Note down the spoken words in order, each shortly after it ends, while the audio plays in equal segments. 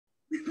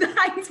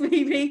Thanks,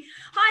 Phoebe.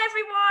 Hi,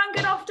 everyone.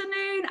 Good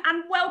afternoon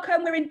and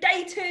welcome. We're in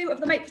day 2 of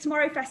the Make for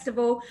Tomorrow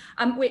Festival,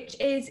 which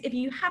is, if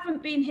you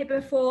haven't been here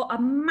before,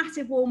 a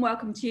massive warm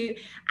welcome to you,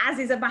 as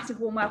is a massive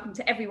warm welcome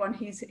to everyone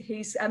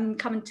who's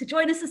coming to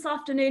join us this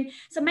afternoon.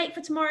 So Make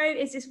for Tomorrow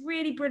is this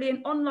really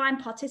brilliant online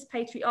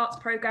participatory arts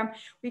program.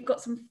 We've got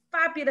some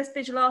fabulous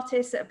visual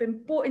artists that have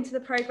been brought into the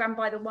program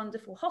by the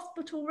wonderful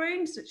Hospital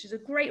Rooms, which is a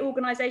great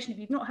organisation. If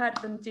you've not heard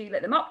of them, do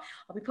look them up.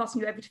 I'll be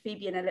passing you over to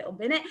Phoebe in a little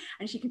minute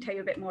and she can tell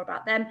you a bit more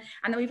about them.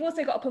 And then we've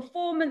also got a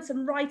performance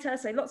and writer,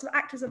 so lots of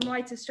actors and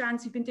writers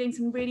strands who've been doing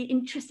some really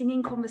interesting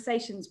in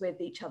conversations with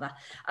each other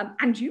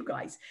and you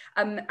guys.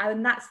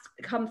 And that's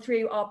come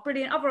through our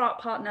brilliant other art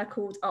partner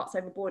called Arts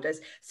Over Borders.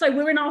 So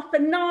we're in our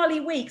finale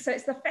week, so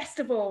it's the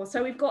festival.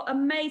 So we've got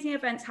amazing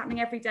events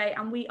happening every day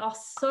and we are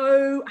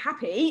so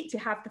happy to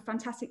have the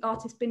fantastic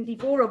artist Bindi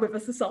Vora with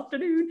us this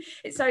afternoon.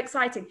 It's so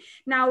exciting.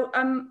 Now,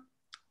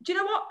 do you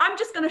know what? I'm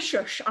just going to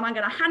shush and I'm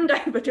going to hand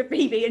over to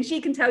Phoebe and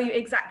she can tell you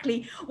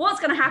exactly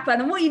what's going to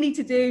happen and what you need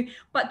to do.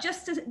 But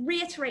just to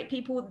reiterate,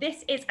 people,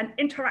 this is an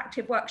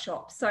interactive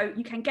workshop, so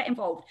you can get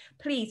involved.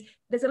 Please,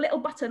 there's a little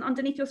button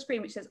underneath your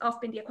screen which says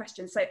Ask Bindi a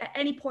Question. So at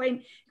any point,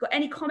 you've got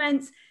any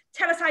comments,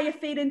 tell us how you're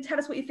feeling, tell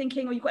us what you're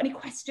thinking, or you've got any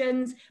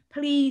questions,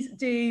 please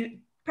do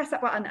press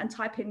that button and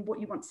type in what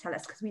you want to tell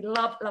us, because we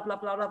love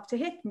to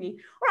hear from you.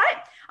 All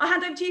right, I'll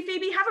hand over to you,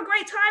 Phoebe. Have a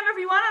great time,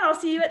 everyone, and I'll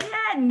see you at the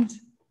end.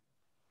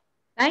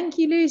 Thank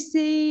you,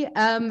 Lucy.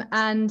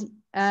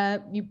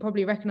 You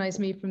probably recognise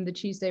me from the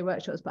Tuesday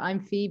workshops, but I'm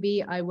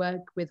Phoebe. I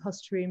work with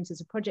Hospital Rooms as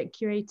a project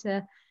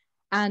curator,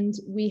 and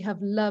we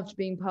have loved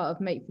being part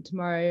of Make for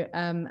Tomorrow,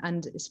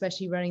 and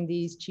especially running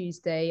these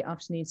Tuesday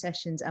afternoon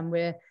sessions. And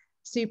we're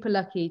super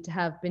lucky to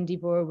have Bindi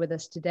Vora with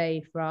us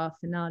today for our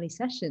finale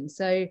session.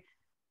 So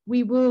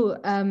we will,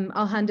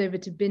 I'll hand over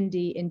to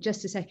Bindi in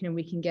just a second and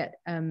we can get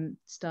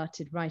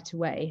started right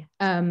away.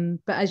 But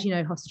as you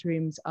know, Hospital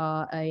Rooms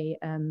are a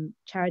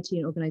charity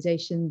and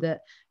organisation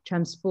that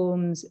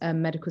transforms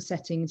medical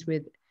settings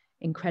with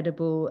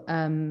incredible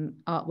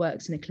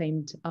artworks and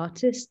acclaimed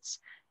artists.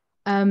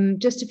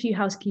 Just a few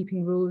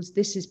housekeeping rules.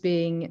 This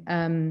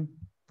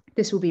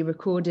will be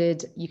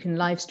recorded. You can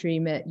live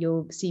stream it.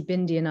 You'll see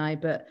Bindi and I,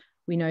 but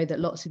we know that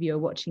lots of you are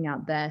watching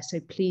out there. So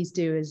please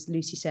do, as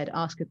Lucy said,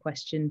 ask a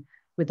question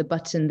with a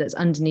button that's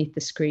underneath the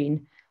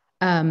screen.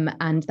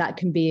 And that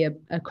can be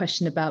a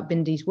question about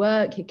Bindi's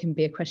work. It can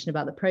be a question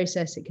about the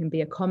process. It can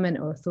be a comment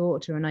or a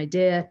thought or an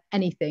idea,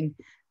 anything.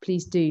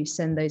 Please do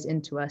send those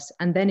in to us.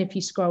 And then if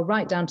you scroll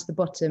right down to the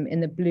bottom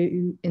in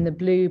the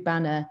blue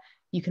banner,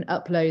 you can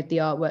upload the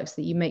artworks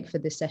that you make for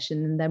this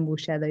session, and then we'll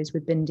share those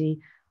with Bindi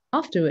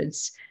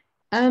afterwards.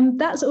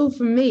 That's all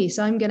from me.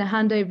 So I'm going to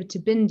hand over to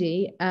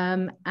Bindi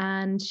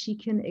and she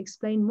can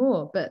explain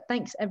more. But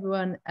thanks,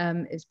 everyone.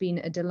 It's been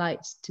a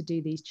delight to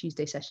do these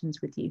Tuesday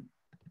sessions with you.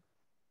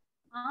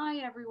 Hi,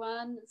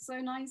 everyone. It's so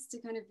nice to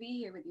kind of be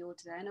here with you all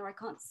today. I know I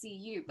can't see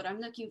you, but I'm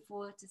looking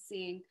forward to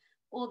seeing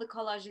all the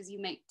collages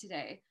you make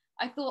today.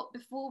 I thought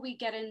before we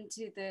get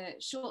into the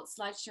short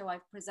slideshow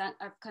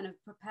I've kind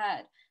of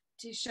prepared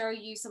to show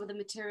you some of the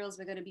materials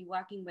we're going to be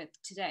working with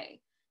today.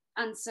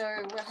 And so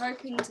we're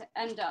hoping to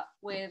end up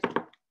with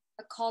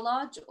a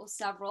collage or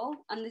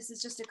several. And this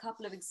is just a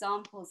couple of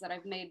examples that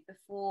I've made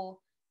before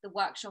the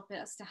workshop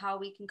as to how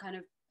we can kind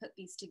of put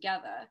these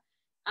together.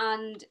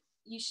 And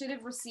you should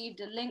have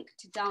received a link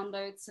to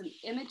download some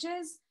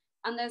images.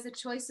 And there's a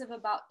choice of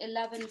about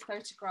 11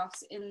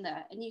 photographs in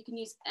there. And you can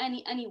use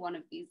any one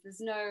of these.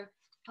 There's no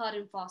hard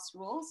and fast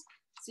rules.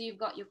 So you've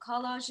got your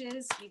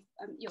collages,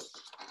 your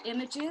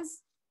images.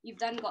 You've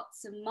then got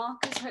some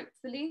markers,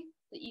 hopefully,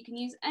 that you can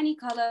use any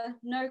color,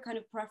 no kind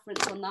of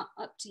preference on that,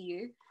 up to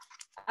you.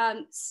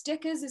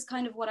 Stickers is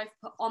kind of what I've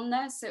put on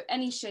there. So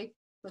any shape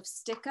of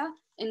sticker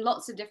in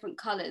lots of different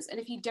colors. And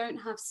if you don't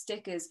have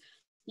stickers,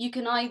 you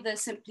can either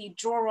simply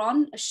draw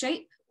on a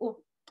shape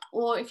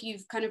or if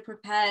you've kind of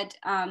prepared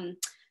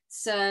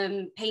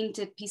some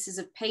painted pieces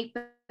of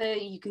paper,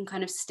 you can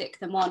kind of stick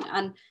them on.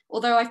 And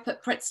although I've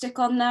put Pritt Stick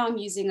on there, I'm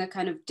using a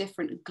kind of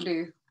different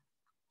glue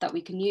that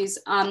we can use.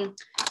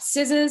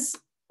 Scissors,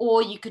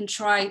 or you can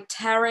try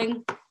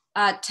tearing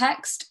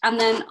text. And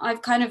then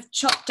I've kind of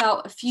chopped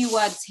out a few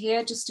words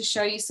here just to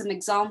show you some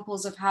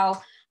examples of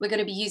how we're going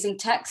to be using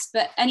text.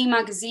 But any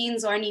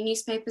magazines or any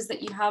newspapers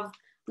that you have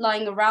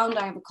lying around,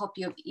 I have a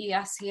copy of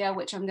ES here,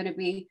 which I'm going to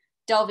be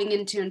delving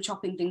into and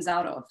chopping things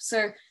out of.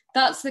 So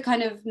that's the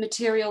kind of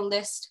material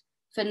list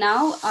for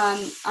now.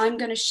 I'm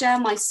going to share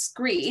my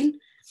screen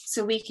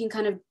so we can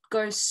kind of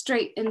go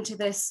straight into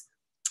this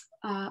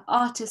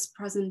artist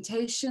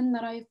presentation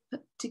that I've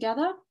put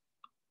together.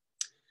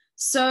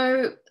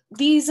 So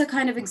these are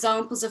kind of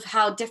examples of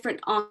how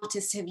different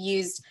artists have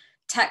used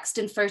text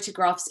and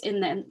photographs in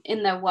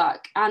their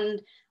work.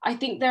 And I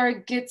think they're a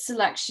good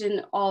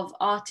selection of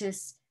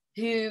artists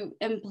who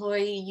employ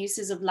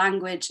uses of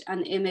language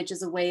and image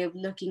as a way of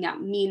looking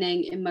at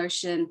meaning,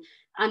 emotion,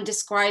 and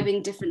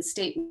describing different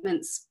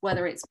statements,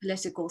 whether it's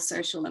political,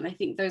 social. And I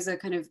think those are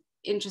kind of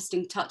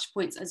interesting touch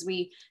points as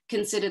we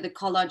consider the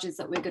collages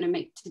that we're going to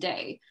make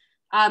today.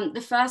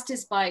 The first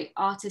is by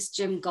artist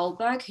Jim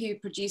Goldberg, who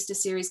produced a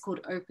series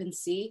called Open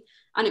Sea.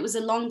 And it was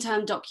a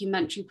long-term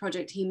documentary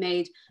project he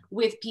made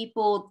with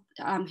people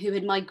who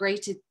had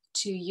migrated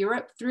to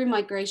Europe through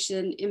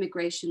migration,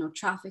 immigration, or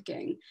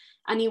trafficking.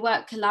 And he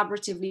worked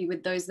collaboratively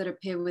with those that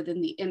appear within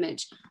the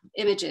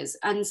images.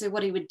 And so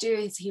what he would do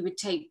is he would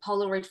take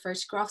Polaroid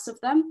photographs of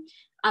them,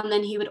 and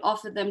then he would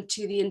offer them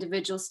to the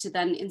individuals to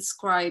then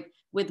inscribe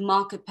with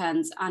marker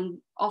pens. And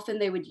often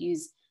they would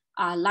use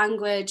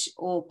language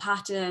or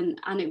pattern,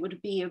 and it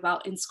would be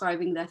about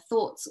inscribing their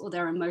thoughts or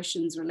their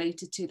emotions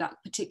related to that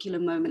particular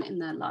moment in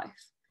their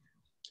life.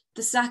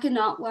 The second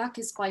artwork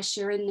is by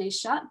Shirin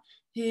Neshat,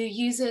 who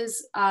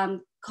uses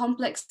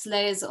complex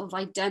layers of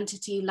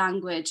identity,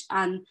 language,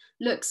 and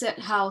looks at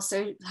how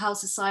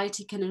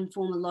society can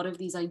inform a lot of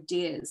these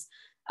ideas.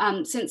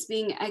 Since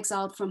being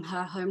exiled from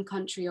her home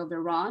country of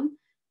Iran,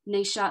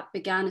 Neshat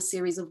began a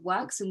series of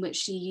works in which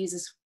she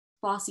uses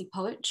Farsi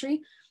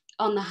poetry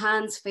on the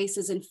hands,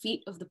 faces, and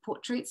feet of the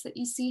portraits that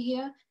you see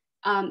here.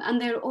 And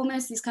they're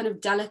almost these kind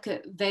of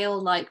delicate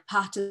veil-like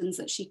patterns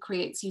that she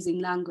creates using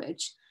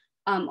language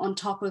on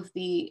top of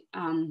the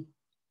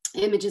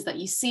images that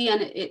you see.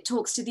 And it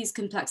talks to these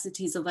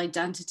complexities of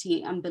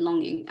identity and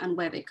belonging and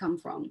where they come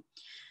from.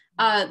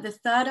 The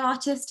third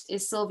artist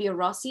is Sylvia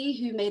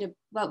Rossi, who made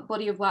a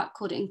body of work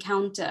called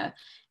Encounter.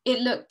 It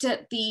looked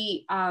at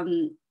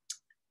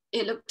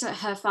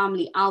her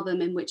family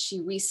album, in which she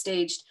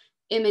restaged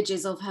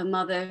images of her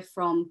mother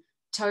from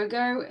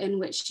Togo, in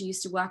which she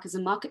used to work as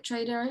a market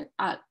trader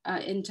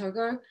in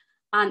Togo.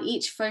 And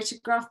each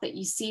photograph that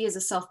you see is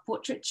a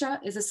self-portrait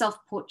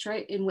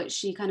in which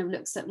she kind of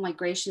looks at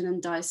migration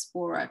and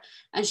diaspora,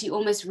 and she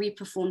almost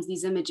reperforms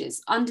these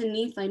images.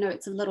 Underneath, I know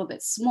it's a little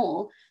bit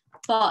small,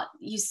 but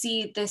you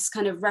see this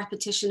kind of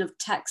repetition of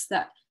text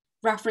that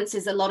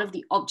references a lot of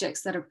the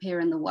objects that appear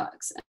in the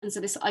works. And so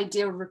this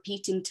idea of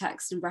repeating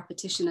text and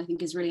repetition, I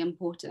think, is really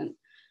important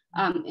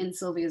in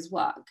Sylvia's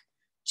work.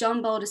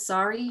 John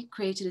Baldessari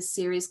created a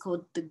series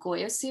called the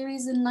Goya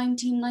series in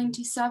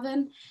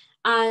 1997.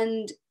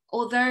 And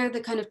although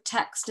the kind of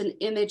text and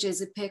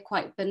images appear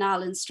quite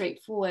banal and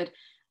straightforward,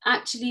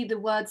 actually the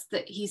words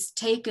that he's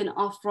taken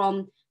are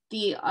from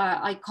the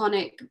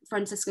iconic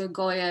Francisco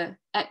Goya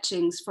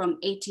etchings from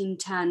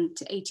 1810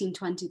 to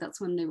 1820. That's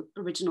when the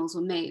originals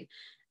were made.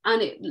 And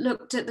it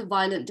looked at the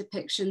violent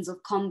depictions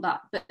of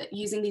combat, but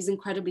using these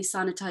incredibly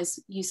sanitized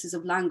uses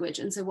of language.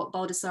 And so what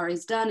Baldessari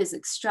has done is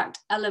extract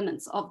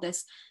elements of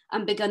this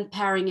and begun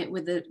pairing it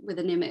with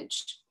an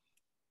image.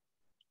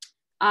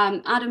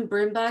 Adam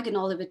Broomberg and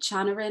Oliver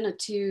Chanarin are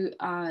two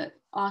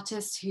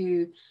artists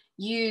who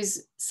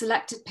use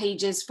selected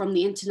pages from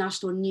the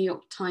International New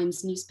York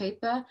Times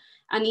newspaper,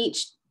 and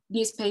each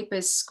newspaper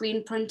is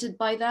screen printed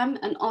by them,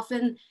 and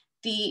often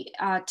the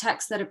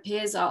text that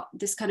appears are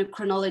this kind of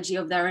chronology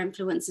of their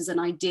influences and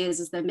ideas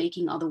as they're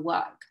making other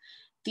work.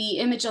 The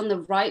image on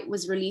the right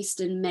was released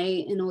in May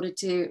in order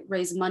to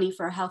raise money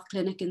for a health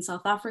clinic in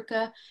South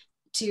Africa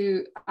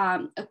to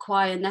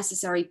acquire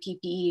necessary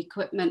PPE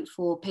equipment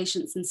for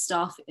patients and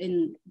staff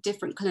in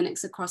different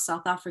clinics across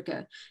South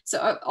Africa.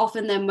 So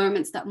often they're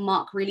moments that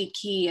mark really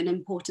key and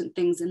important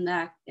things in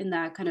their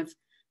kind of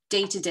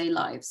day-to-day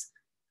lives.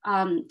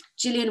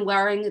 Gillian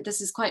Waring, this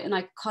is quite an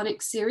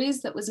iconic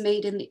series that was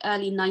made in the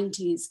early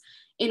 90s,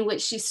 in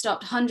which she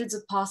stopped hundreds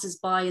of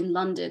passers-by in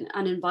London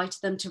and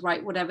invited them to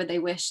write whatever they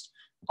wished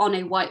on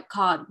a white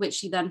card, which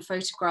she then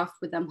photographed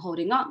with them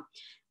holding up.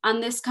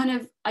 And this kind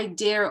of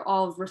idea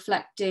of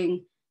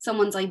reflecting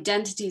someone's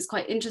identity is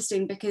quite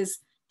interesting, because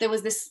there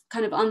was this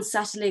kind of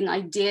unsettling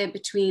idea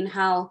between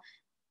how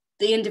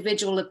the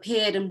individual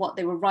appeared and what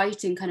they were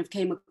writing kind of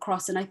came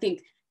across. And I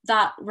think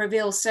that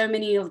reveals so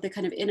many of the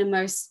kind of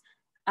innermost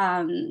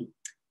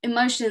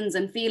emotions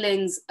and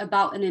feelings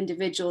about an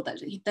individual that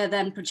they're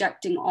then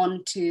projecting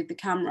onto the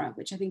camera,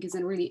 which I think is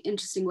a really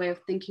interesting way of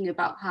thinking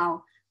about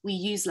how we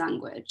use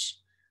language.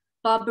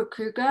 Barbara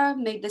Kruger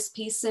made this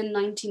piece in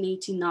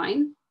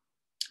 1989,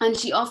 and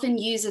she often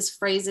uses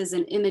phrases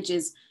and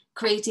images,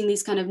 creating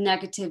these kind of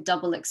negative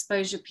double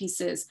exposure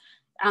pieces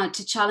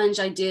to challenge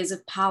ideas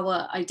of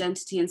power,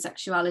 identity, and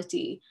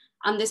sexuality.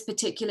 And this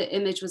particular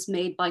image was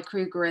made by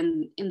Kruger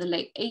in the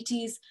late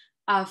 80s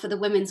for the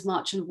Women's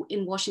March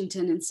in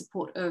Washington in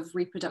support of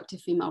reproductive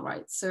female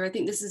rights. So I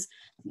think this is,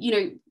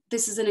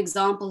 this is an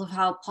example of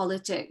how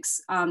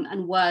politics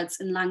and words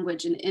and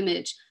language and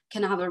image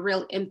can have a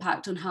real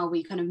impact on how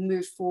we kind of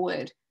move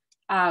forward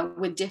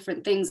with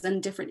different things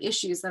and different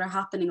issues that are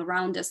happening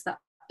around us that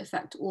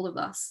affect all of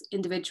us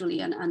individually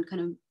and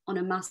kind of on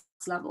a mass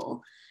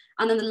level.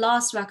 And then the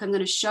last work I'm going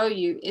to show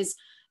you is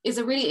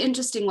a really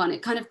interesting one.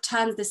 It kind of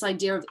turns this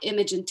idea of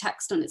image and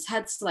text on its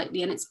head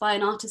slightly, and it's by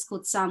an artist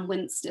called Sam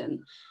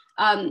Winston.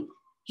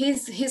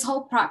 His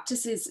whole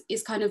practice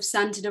is kind of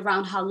centered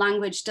around how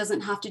language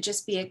doesn't have to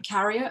just be a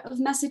carrier of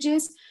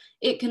messages.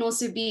 It can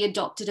also be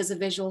adopted as a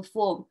visual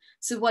form.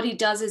 So what he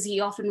does is he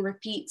often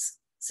repeats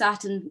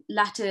certain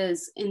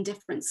letters in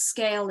different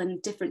scale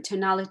and different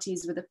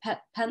tonalities with a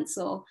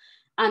pencil.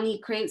 And he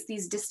creates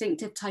these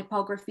distinctive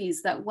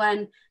typographies that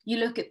when you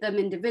look at them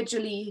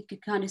individually, you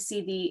could kind of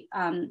see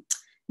the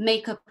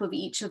makeup of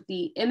each of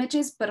the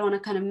images, but on a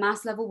kind of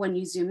mass level, when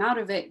you zoom out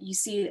of it, you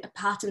see a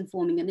pattern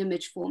forming, an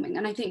image forming.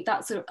 And I think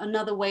that's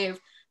another way of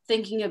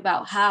thinking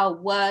about how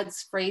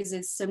words,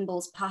 phrases,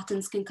 symbols,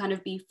 patterns can kind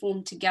of be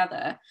formed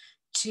together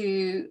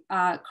to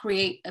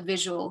create a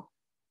visual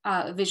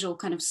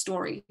kind of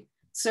story.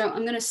 So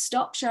I'm going to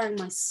stop sharing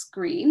my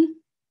screen.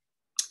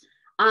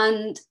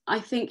 And I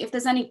think if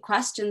there's any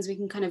questions, we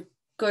can kind of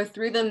go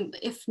through them.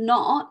 If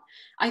not,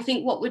 I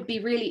think what would be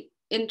really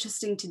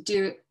interesting to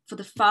do for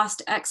the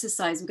first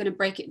exercise, we're going to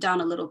break it down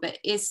a little bit,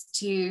 is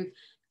to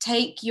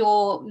take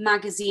your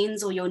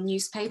magazines or your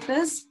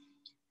newspapers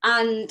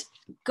and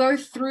go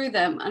through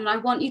them. And I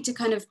want you to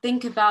kind of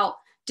think about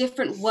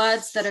different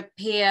words that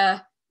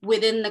appear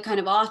within the kind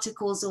of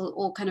articles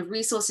or kind of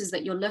resources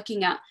that you're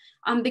looking at,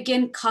 and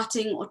begin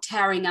cutting or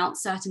tearing out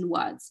certain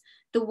words.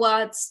 The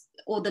words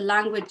or the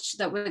language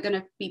that we're going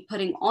to be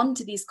putting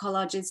onto these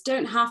collages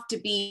don't have to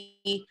be,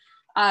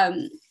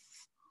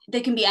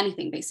 they can be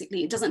anything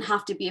basically. It doesn't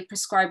have to be a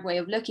prescribed way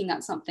of looking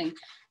at something.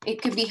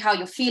 It could be how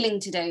you're feeling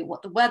today,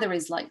 what the weather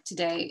is like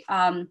today,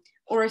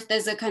 or if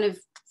there's a kind of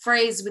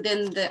phrase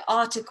within the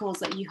articles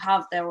that you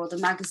have there or the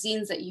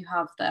magazines that you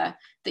have there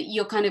that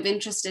you're kind of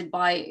interested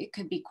by. It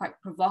could be quite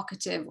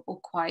provocative or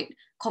quite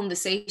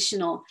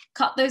conversational.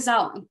 Cut those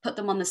out and put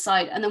them on the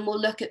side, and then we'll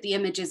look at the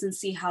images and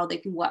see how they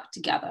can work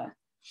together.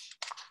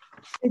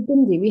 So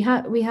Bindi,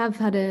 we have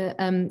had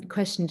a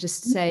question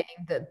just saying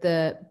that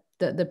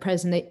the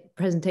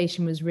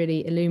presentation was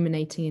really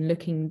illuminating and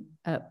looking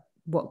at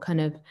what kind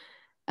of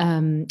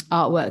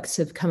artworks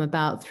have come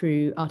about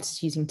through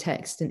artists using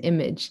text and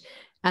image.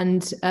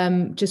 And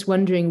just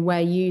wondering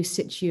where you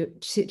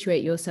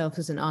situate yourself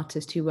as an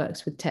artist who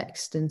works with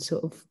text and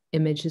sort of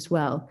image as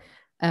well,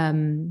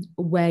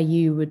 where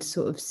you would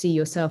sort of see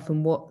yourself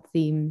and what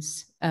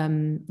themes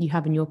you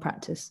have in your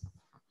practice.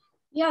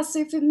 Yeah,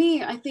 so for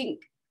me, I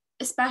think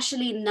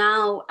especially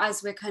now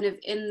as we're kind of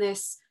in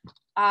this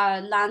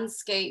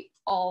landscape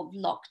of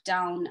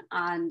lockdown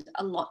and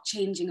a lot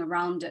changing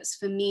around us,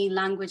 for me,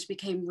 language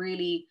became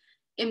really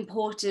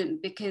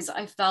important because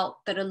I felt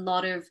that a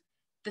lot of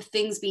the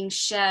things being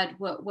shared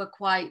were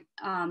quite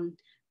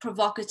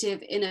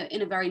provocative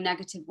in a very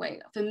negative way.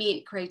 For me,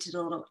 it created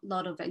a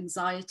lot of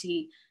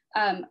anxiety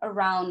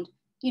around,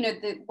 you know,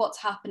 what's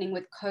happening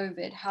with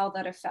COVID, how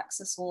that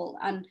affects us all.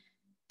 And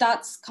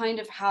that's kind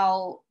of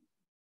how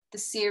the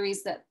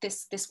series that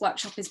this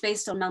workshop is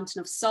based on,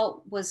 Mountain of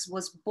Salt,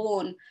 was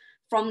born,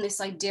 from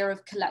this idea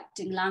of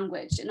collecting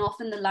language. And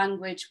often the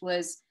language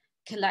was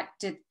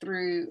collected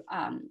through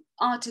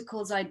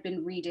articles I'd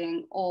been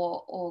reading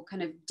or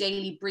kind of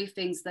daily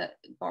briefings that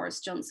Boris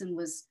Johnson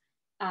was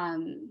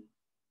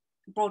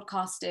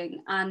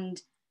broadcasting.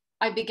 And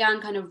I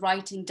began kind of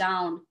writing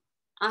down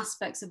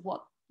aspects of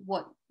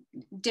what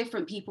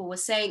different people were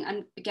saying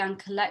and began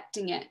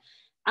collecting it.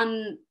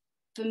 And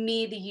for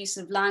me, the use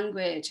of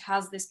language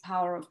has this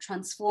power of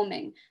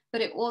transforming,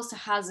 but it also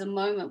has a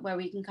moment where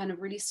we can kind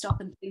of really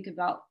stop and think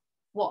about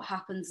what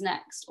happens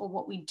next or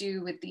what we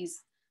do with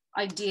these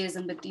ideas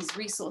and with these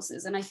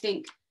resources. And I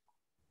think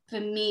for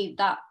me,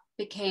 that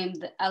became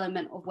the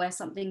element of where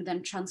something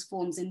then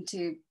transforms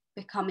into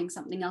becoming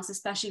something else,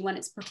 especially when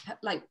it's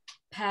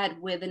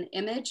paired with an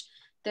image.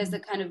 There's the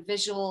kind of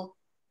visual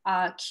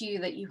cue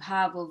that you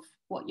have of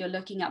what you're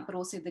looking at, but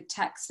also the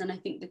text. And I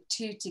think the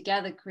two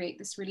together create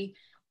this really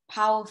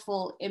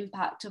powerful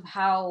impact of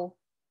how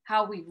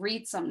we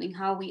read something,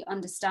 how we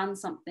understand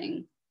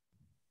something.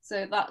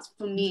 So that's,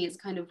 for me, is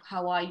kind of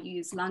how I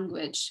use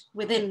language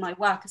within my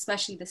work,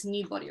 especially this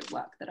new body of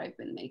work that I've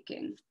been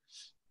making.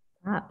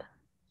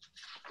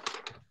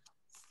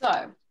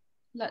 So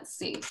let's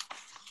see.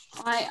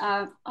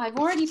 I've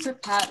already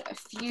prepared a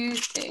few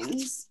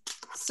things.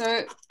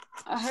 So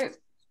I hope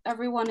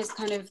everyone is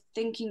kind of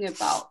thinking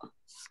about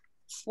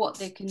what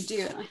they can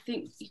do. And I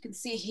think you can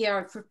see here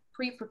I've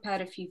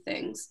pre-prepared a few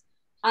things.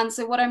 And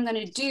so what I'm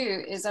going to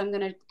do is I'm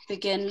going to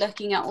begin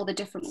looking at all the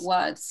different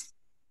words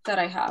that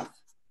I have.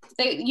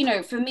 They, you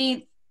know, for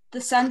me,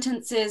 the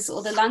sentences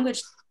or the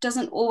language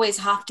doesn't always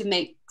have to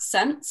make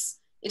sense.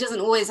 It doesn't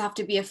always have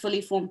to be a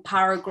fully formed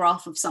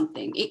paragraph of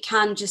something. It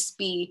can just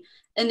be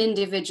an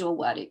individual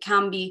word. It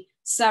can be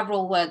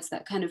several words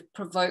that kind of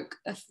provoke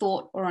a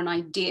thought or an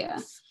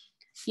idea.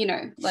 You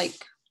know,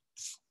 like,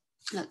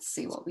 let's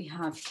see what we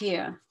have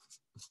here.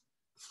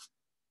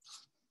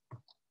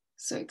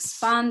 So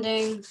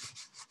expanding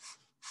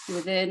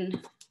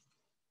within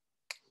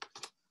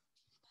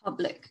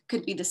public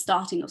could be the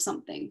starting of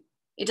something.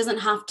 It doesn't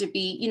have to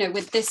be, you know,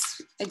 with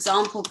this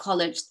example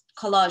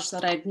collage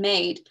that I'd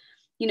made,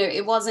 you know,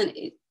 it wasn't,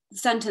 the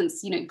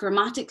sentence, you know,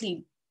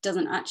 grammatically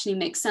doesn't actually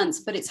make sense,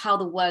 but it's how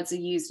the words are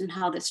used and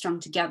how they're strung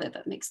together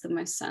that makes the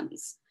most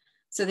sense.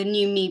 So the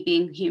new me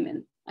being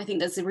human, I think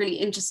there's a really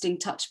interesting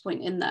touch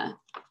point in there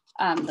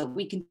that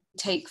we can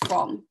take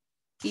from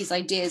these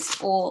ideas.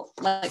 Or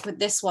like with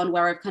this one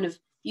where I've kind of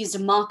used a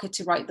marker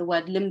to write the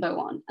word limbo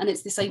on. And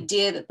it's this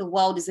idea that the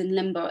world is in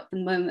limbo at the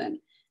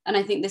moment. And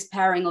I think this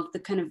pairing of the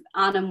kind of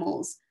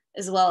animals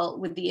as well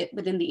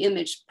within the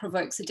image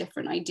provokes a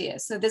different idea.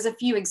 So there's a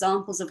few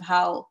examples of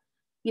how,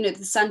 you know,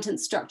 the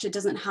sentence structure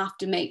doesn't have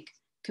to make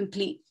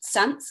complete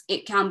sense.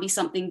 It can be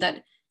something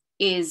that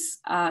is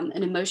an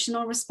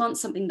emotional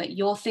response, something that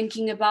you're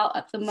thinking about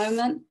at the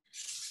moment.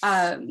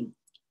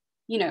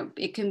 You know,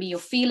 it can be your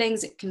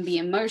feelings, it can be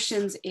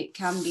emotions, it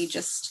can be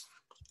just,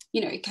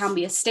 you know, it can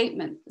be a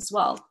statement as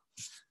well.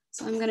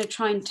 So I'm going to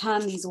try and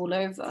turn these all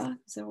over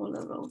because they're all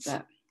a little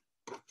bit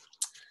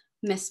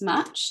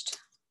mismatched.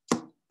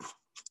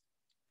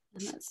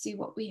 And let's see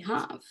what we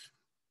have.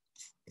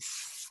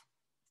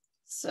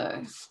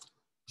 So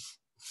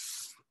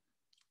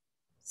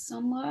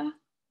somewhere,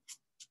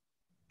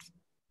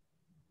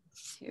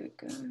 here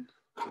we go.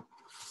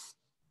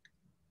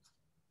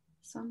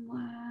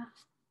 Somewhere,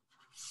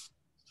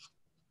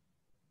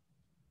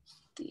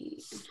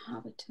 the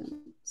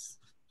inhabitants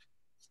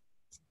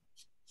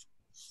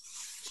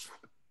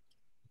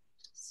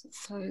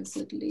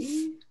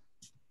supposedly,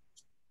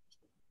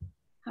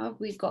 have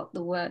we got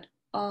the word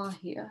are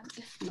here?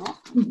 If not,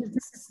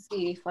 let's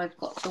see if I've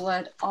got the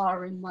word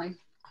are in my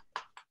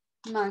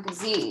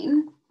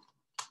magazine.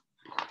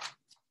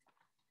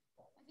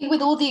 I think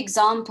with all the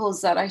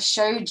examples that I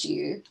showed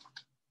you,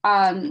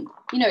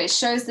 you know, it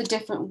shows the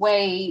different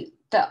way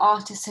that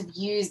artists have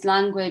used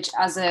language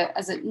as a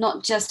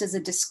not just as a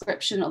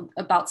description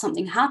about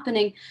something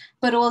happening,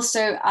 but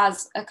also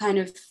as a kind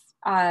of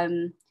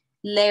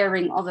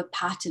layering of a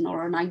pattern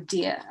or an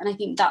idea. And I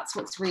think that's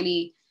what's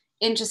really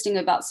interesting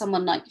about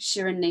someone like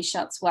Shirin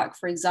Neshat's work,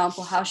 for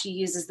example, how she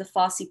uses the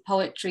Farsi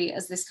poetry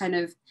as this kind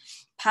of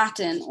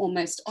pattern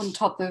almost on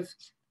top of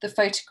the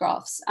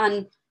photographs.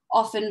 And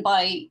often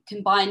by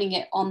combining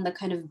it on the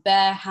kind of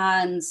bare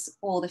hands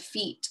or the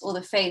feet or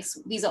the face,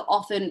 these are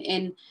often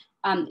in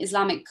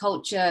Islamic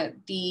culture,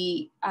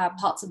 the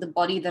parts of the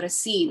body that are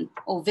seen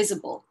or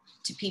visible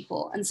to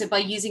people. And so by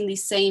using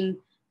these same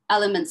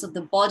elements of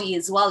the body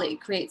as well,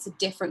 it creates a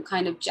different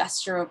kind of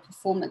gesture or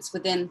performance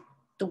within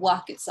the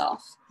work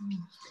itself.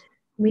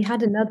 We've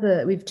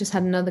just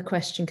had another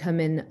question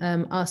come in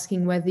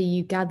asking whether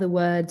you gather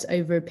words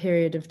over a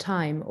period of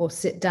time or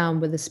sit down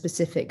with a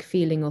specific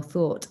feeling or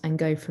thought and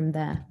go from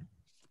there.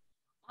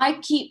 I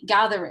keep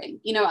gathering,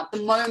 you know, at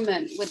the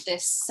moment with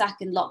this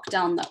second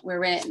lockdown that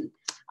we're in,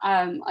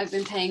 I've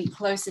been paying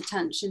close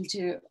attention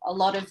to a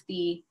lot of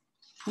the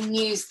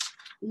news,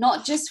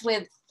 not just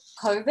with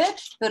COVID,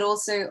 but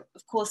also,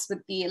 of course,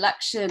 with the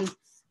election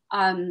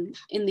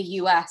in the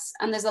US.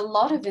 And there's a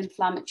lot of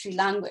inflammatory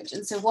language.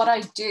 And so what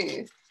I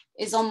do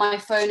is on my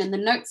phone in the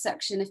notes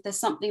section, if there's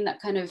something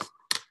that kind of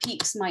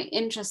piques my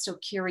interest or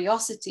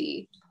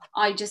curiosity,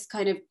 I just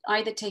kind of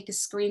either take a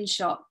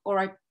screenshot or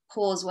I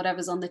pause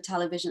whatever's on the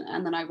television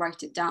and then I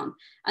write it down.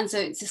 And so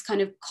it's this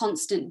kind of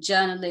constant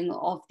journaling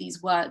of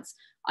these words.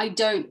 I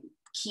don't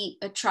keep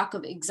a track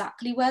of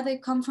exactly where they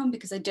come from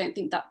because I don't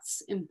think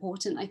that's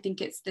important. I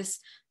think it's this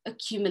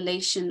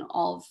accumulation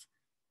of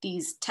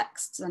these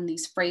texts and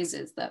these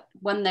phrases that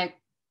when they're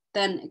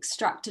then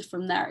extracted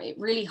from there, it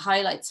really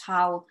highlights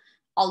how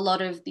a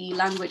lot of the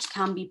language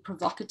can be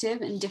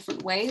provocative in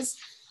different ways.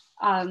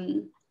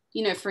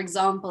 You know, for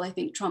example, I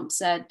think Trump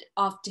said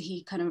after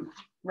he kind of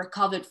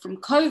recovered from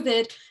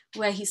COVID,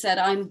 where he said,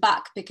 "I'm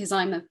back because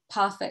I'm a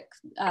perfect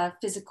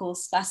physical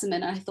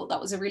specimen." And I thought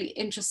that was a really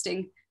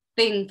interesting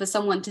thing for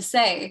someone to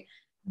say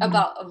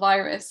about a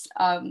virus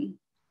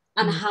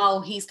and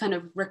how he's kind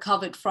of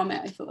recovered from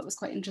it. I thought that was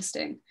quite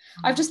interesting.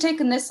 I've just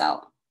taken this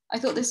out. I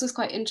thought this was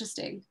quite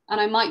interesting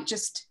and I might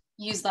just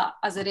use that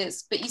as it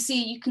is. But you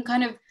see, you can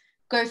kind of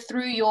go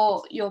through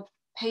your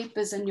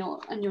papers and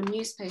your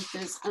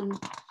newspapers and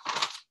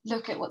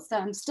look at what's there.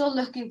 I'm still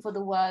looking for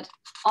the word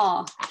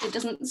 "are." It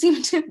doesn't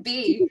seem to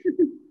be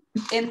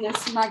in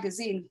this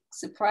magazine,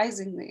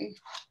 surprisingly.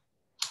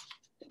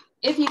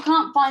 If you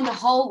can't find a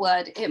whole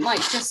word, it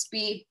might just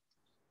be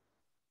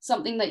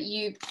something that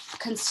you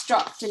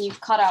construct and you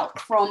cut out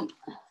from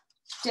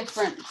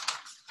different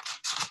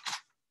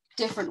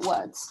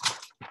words.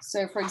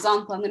 So for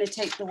example, I'm going to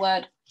take the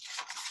word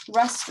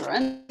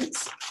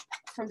restaurants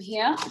from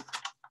here.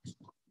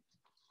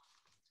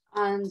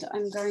 And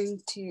I'm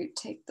going to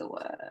take the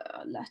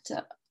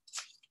letter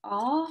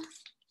R.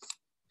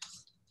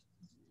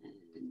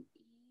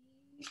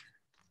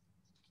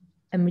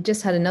 And we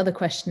just had another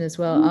question as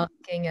well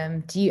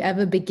asking, do you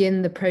ever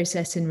begin the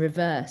process in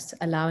reverse,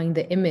 allowing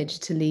the image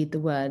to lead the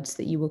words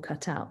that you will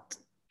cut out?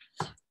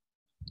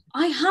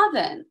 I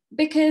haven't,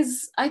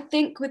 because I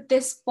think with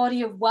this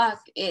body of work,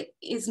 it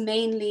is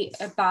mainly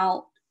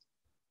about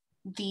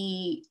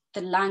the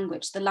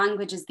language. The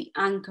language is the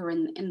anchor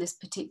in this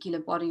particular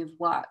body of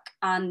work.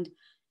 And,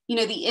 you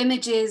know, the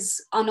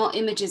images are not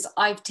images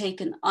I've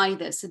taken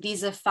either. So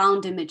these are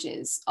found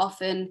images,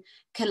 often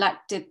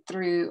collected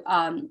through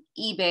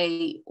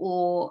eBay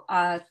or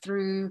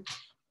through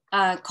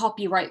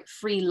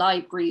copyright-free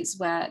libraries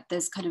where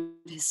there's kind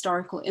of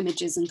historical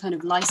images and kind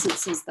of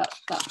licenses that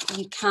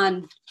you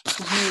can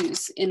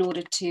use in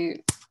order to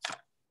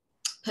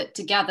put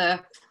together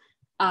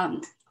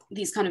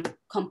these kind of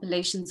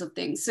compilations of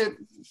things. So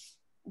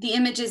the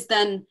images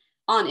then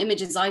aren't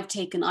images I've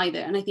taken either.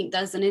 And I think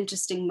there's an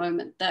interesting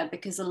moment there,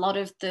 because a lot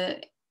of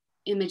the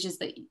images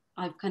that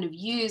I've kind of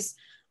used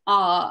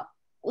are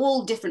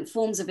all different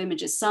forms of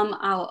images. Some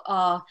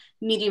are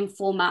medium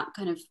format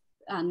kind of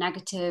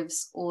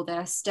negatives, or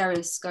they're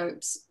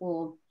stereoscopes,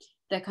 or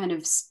they're kind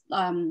of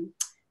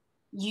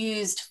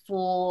used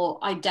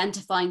for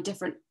identifying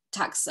different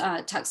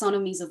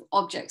taxonomies of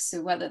objects.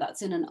 So whether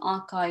that's in an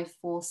archive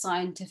for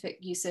scientific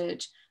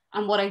usage.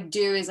 And what I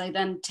do is I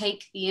then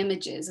take the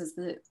images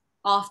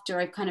after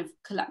I've kind of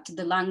collected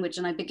the language,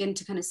 and I begin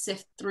to kind of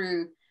sift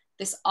through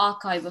this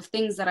archive of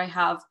things that I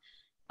have.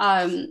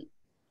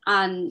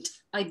 And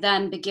I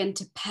then begin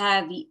to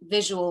pair the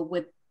visual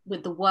with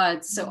the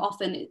words. So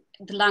often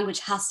the language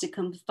has to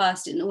come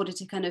first in order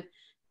to kind of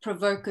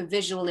provoke a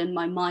visual in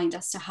my mind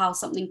as to how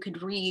something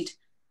could read,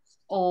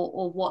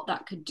 or what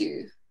that could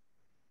do.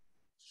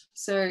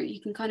 So you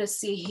can kind of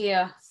see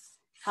here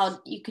how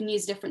you can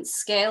use different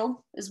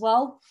scale as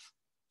well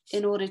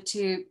in order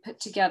to put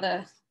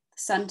together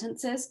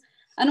sentences.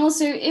 And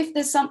also, if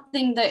there's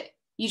something that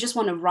you just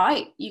want to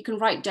write, you can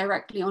write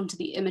directly onto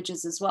the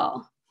images as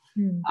well.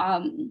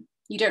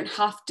 You don't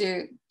have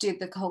to do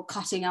the whole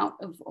cutting out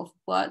of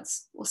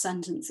words or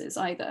sentences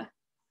either.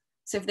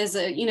 So if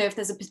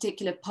there's a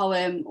particular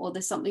poem, or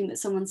there's something that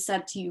someone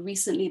said to you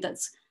recently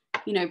that's,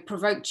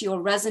 provoked you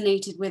or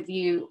resonated with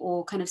you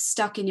or kind of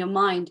stuck in your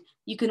mind,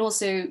 you can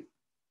also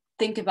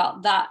think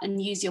about that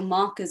and use your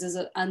markers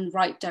and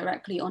write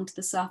directly onto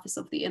the surface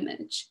of the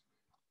image.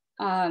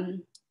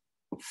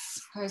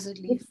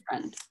 Supposedly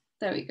friend.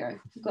 There we go.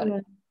 We've got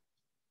a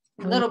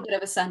little bit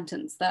of a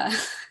sentence there.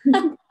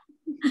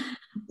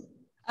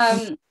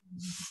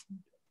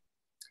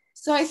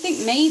 So I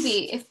think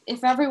maybe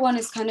if everyone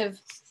is kind of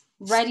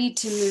ready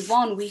to move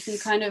on, we can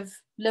kind of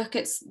look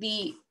at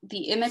the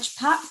image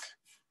pack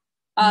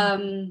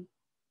and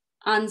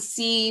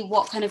see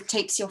what kind of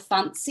takes your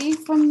fancy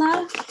from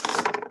there.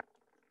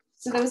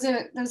 So there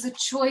was a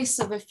choice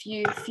of a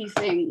few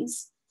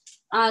things,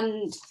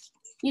 and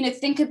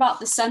think about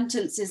the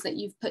sentences that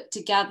you've put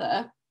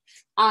together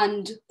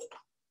and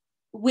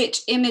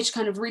which image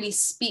kind of really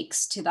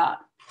speaks to that.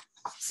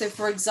 So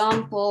for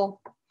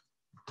example,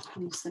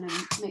 I'm just going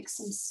to make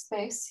some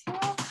space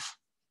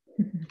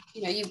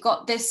here. You've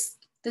got this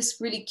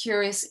really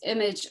curious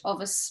image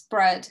of a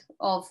spread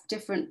of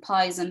different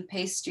pies and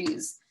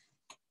pastries,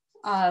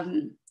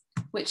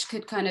 which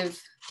could kind of,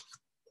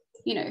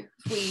 if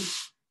we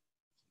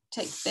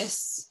take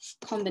this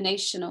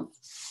combination of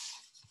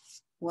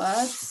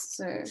words,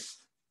 so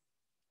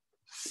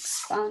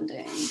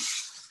expanding.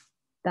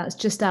 That's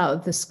just out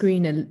of the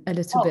screen a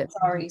little bit.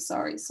 Sorry.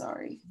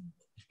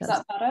 Is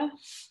that better?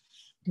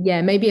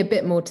 Yeah, maybe a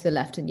bit more to the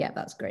left, and yeah,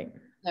 that's great.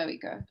 There we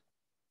go.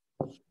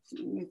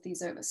 Move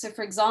these over. So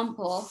for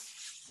example,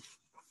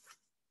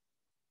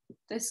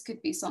 this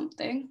could be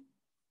something,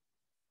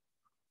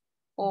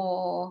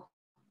 or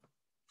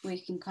we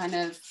can kind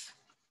of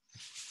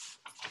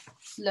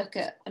look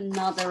at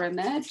another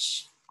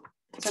image.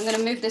 So I'm going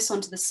to move this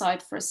onto the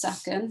side for a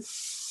second,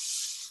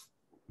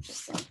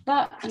 just like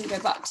that, and go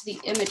back to the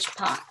image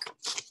pack.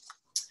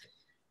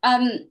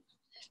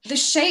 The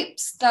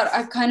shapes that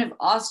I've kind of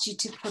asked you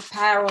to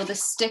prepare, or the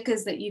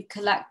stickers that you've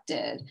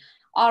collected,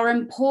 are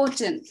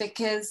important,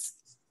 because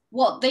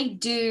what they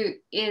do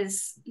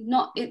is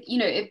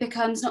it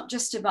becomes not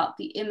just about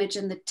the image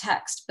and the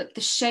text, but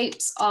the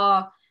shapes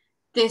are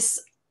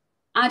this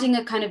adding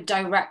a kind of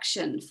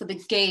direction for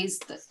the gaze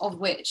of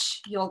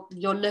which you're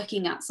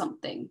looking at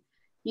something.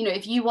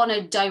 If you want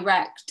to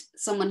direct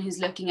someone who's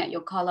looking at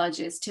your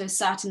collages to a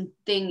certain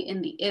thing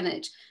in the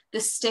image, the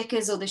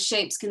stickers or the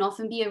shapes can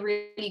often be a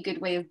really good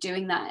way of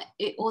doing that.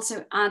 It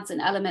also adds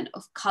an element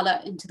of color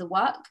into the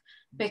work,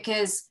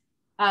 because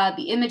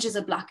the images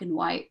are black and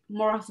white.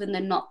 More often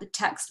than not, the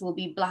text will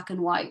be black and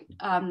white.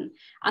 And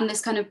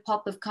this kind of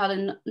pop of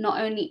color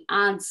not only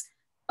adds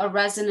a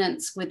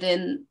resonance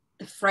within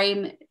the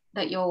frame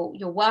that you're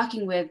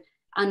working with,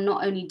 and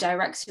not only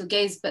directs your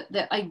gaze, but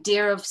the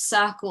idea of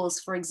circles,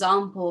 for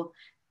example,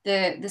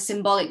 the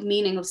symbolic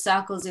meaning of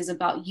circles is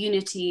about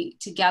unity,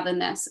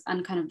 togetherness,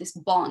 and kind of this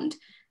bond.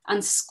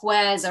 And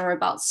squares are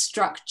about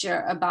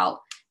structure, about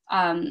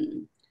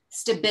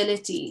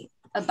stability,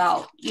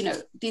 about,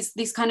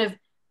 these kind of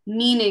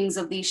meanings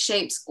of these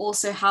shapes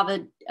also have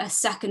a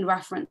second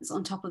reference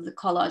on top of the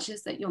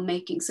collages that you're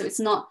making. So it's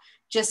not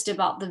just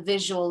about the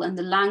visual and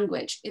the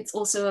language, it's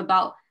also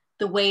about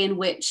the way in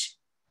which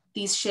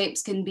these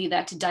shapes can be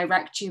there to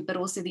direct you, but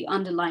also the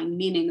underlying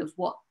meaning of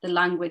what the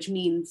language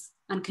means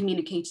and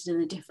communicated in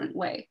a different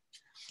way.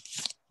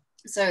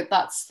 So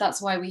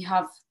that's why we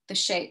have the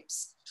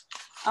shapes.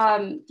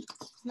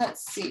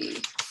 Let's see,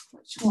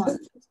 which one?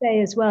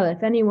 Say as well,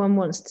 if anyone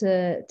wants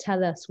to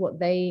tell us what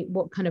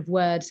kind of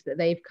words that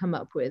they've come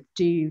up with,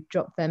 do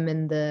drop them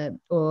in the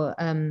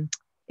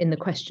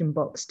question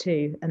box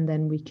too, and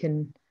then we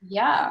can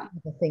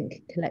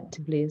think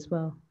collectively as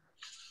well.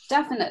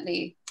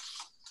 Definitely.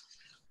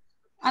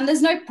 And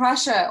there's no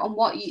pressure on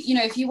what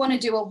if you want to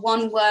do a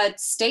one-word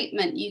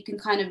statement, you can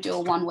kind of do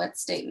a one-word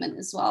statement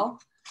as well.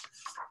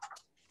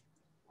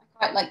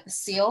 quite like the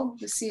seal.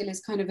 The seal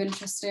is kind of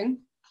interesting.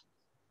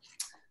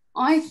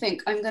 I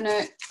think I'm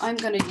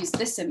gonna use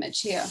this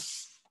image here.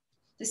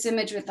 This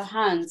image with the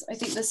hands. I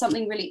think there's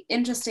something really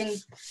interesting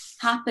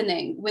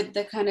happening with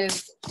the kind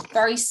of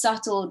very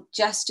subtle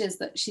gestures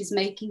that she's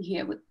making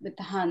here with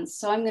the hands.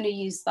 So I'm going to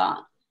use that.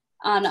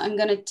 And I'm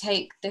going to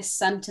take this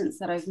sentence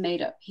that I've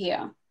made up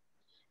here.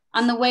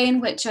 And the way in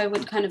which I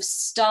would kind of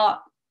start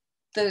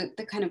the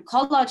kind of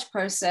collage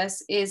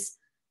process is,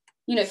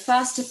 you know,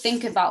 first to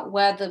think about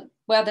where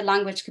the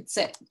language could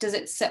sit. Does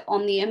it sit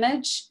on the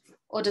image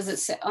or does it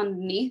sit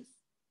underneath?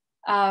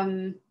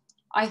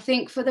 I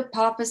think for the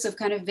purpose of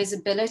kind of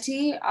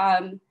visibility,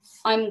 I'm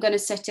going to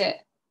set it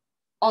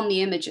on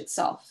the image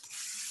itself.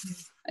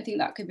 I think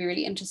that could be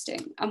really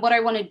interesting. And what I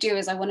want to do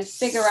is I want to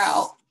figure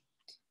out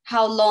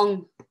how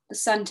long the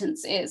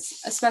sentence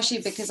is, especially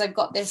because I've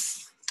got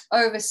this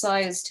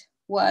oversized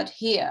word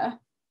here.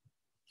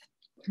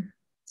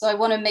 So I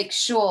want to make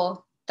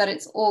sure that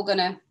it's all going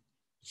to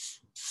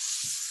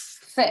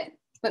fit.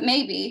 But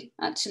maybe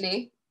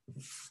actually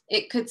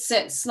it could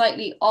sit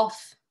slightly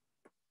off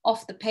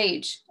the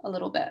page a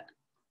little bit.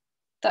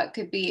 That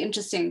could be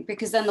interesting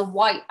because then the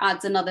white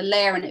adds another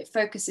layer and it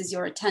focuses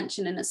your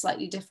attention in a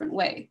slightly different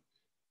way.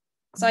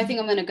 So I think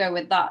I'm going to go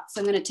with that. So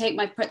I'm going to take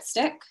my Pritt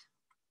Stick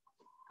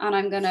and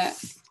I'm going to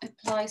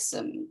apply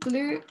some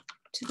glue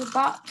to the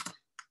back.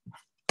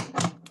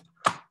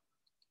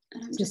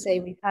 To say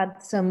we've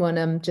had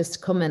someone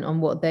just comment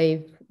on what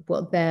their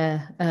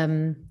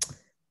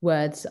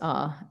words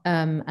are,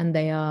 and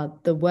they are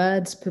the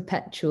words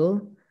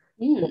perpetual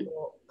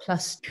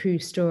plus true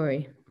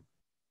story.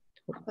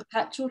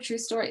 Perpetual true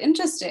story.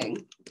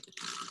 Interesting.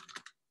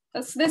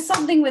 There's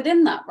something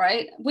within that,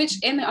 right?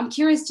 Which image? I'm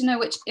curious to know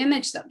which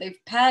image that they've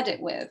paired it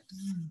with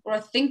or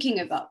are thinking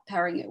about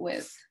pairing it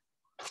with.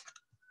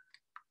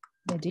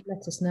 Yeah, do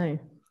let us know.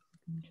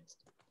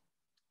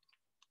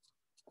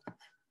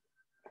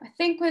 I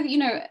think with, you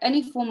know,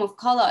 any form of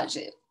collage,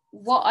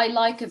 what I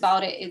like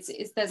about it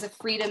is there's a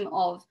freedom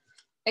of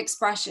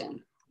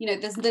expression. You know,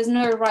 there's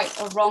no right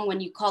or wrong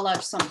when you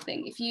collage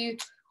something. If you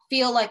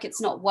feel like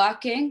it's not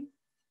working,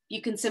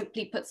 you can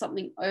simply put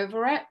something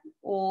over it,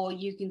 or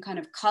you can kind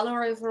of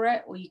color over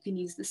it, or you can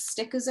use the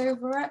stickers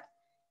over it.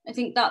 I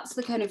think that's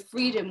the kind of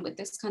freedom with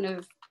this kind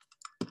of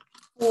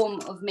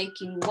form of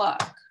making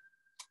work,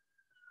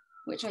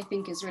 which I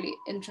think is really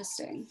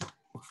interesting.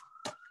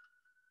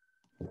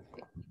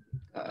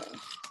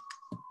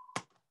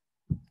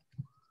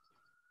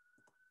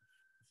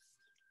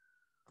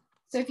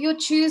 So if you're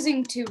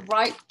choosing to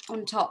write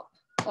on top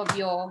of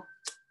your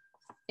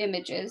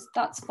images,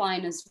 that's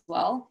fine as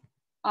well.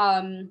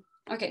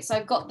 Okay, so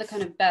I've got the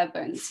kind of bare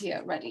bones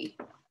here ready.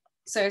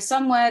 So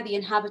somewhere the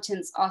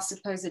inhabitants are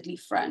supposedly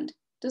friend.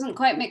 Doesn't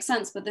quite make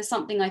sense, but there's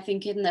something I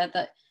think in there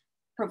that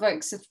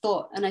provokes a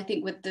thought. And I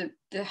think with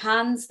the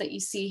hands that you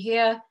see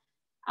here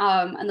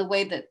and the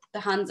way that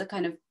the hands are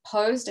kind of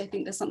posed, I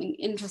think there's something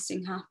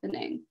interesting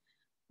happening.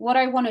 What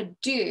I want to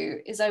do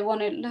is I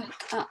want to look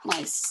at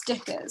my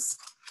stickers.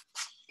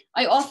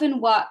 I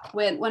often work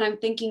with, when I'm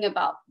thinking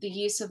about the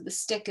use of the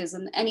stickers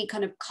and any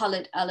kind of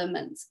colored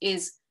elements,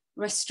 is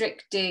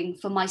restricting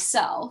for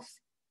myself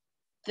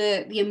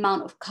the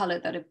amount of color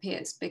that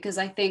appears, because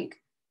I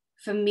think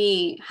for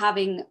me,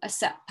 having a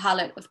set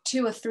palette of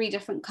 2 or 3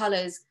 different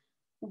colors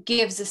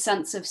gives a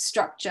sense of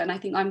structure. And I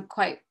think I'm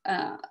quite,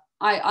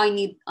 I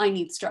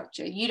need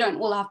structure. You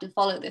don't all have to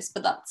follow this,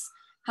 but that's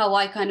how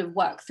I kind of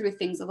work through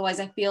things.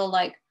 Otherwise I feel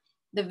like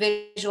the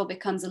visual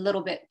becomes a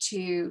little bit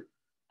too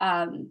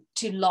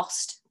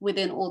lost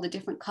within all the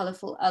different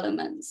colorful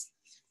elements.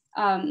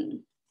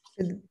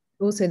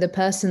 Also, the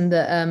person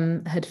that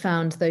had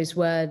found those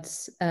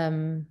words,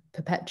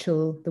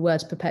 perpetual, the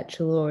words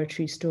perpetual or a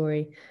true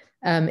story,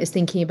 is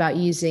thinking about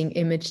using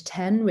image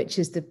 10, which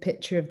is the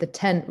picture of the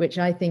tent, which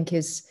I think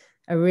is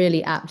a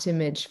really apt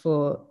image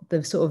for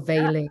the sort of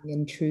veiling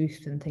and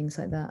truth and things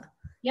like that.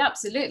 Yeah,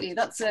 absolutely.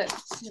 That's it.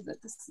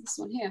 This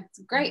one here. It's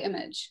a great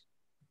image.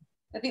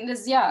 I think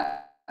there's,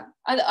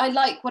 I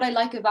like, what I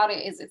like about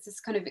it is it's this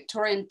kind of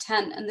Victorian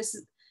tent, and this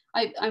is,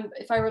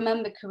 if I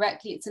remember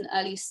correctly, it's an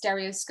early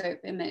stereoscope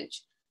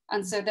image.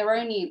 And so they're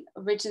only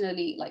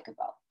originally like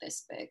about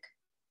this big.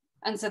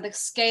 And so the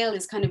scale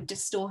is kind of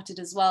distorted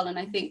as well. And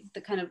I think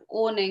the kind of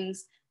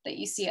awnings that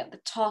you see at the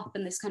top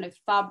and this kind of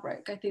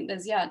fabric, I think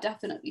there's,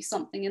 definitely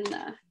something in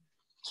there.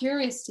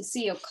 Curious to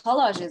see your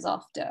collages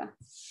after.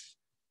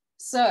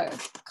 So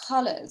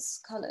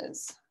colors.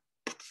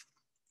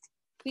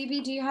 Phoebe,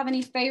 do you have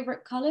any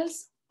favorite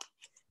colors?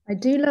 I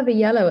do love a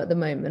yellow at the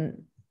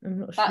moment. I'm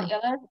not sure. That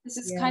yellow? This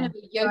is kind of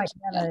a yolk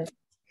yellow.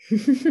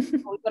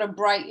 We've got a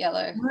bright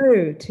yellow.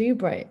 No, too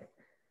bright.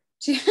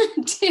 Too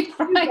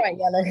bright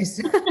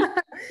yellows.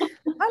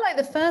 I like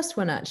the first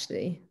one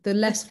actually, the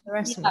less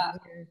fluorescent. Yeah.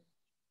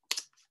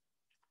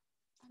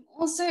 I'm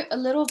also a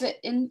little bit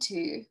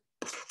into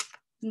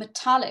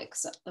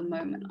metallics at the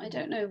moment. I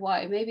don't know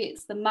why. Maybe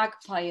it's the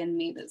magpie in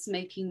me that's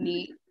making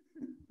me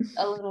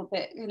a little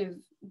bit kind of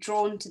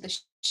drawn to the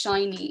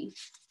shiny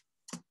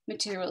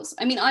materials.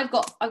 I mean, I've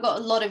got a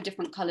lot of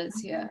different colors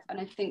here, and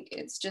I think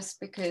it's just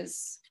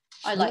because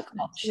I like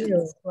options.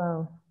 Teal as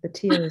well. The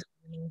teal is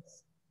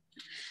nice.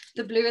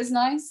 The blue is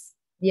nice.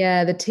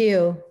 Yeah, the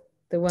teal,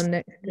 the one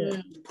next to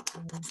it.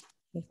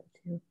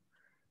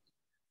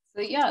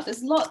 So yeah,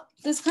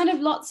 there's kind of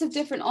lots of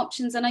different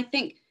options, and I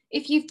think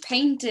if you've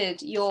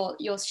painted your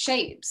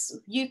shapes,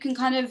 you can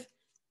kind of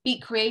be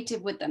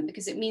creative with them,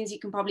 because it means you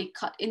can probably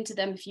cut into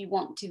them if you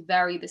want to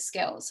vary the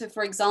scale. So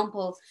for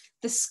example,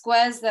 the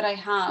squares that I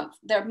have,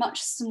 they're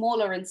much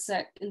smaller in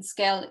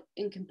scale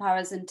in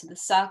comparison to the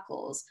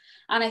circles.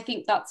 And I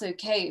think that's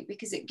okay,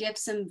 because it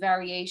gives some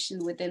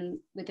variation within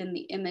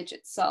the image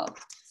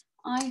itself.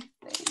 I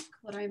think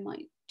what I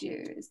might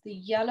do is the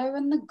yellow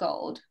and the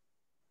gold.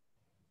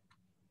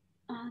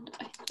 And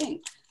I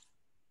think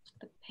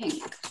the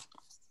pink.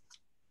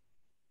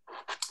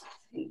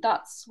 I think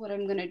that's what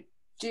I'm gonna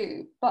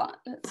do, but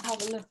let's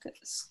have a look at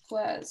the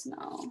squares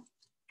now.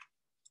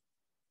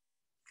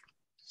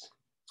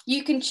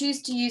 You can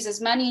choose to use as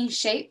many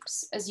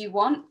shapes as you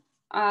want.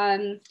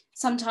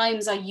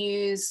 Sometimes I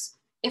use,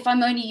 if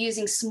I'm only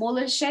using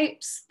smaller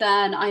shapes,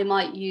 then I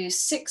might use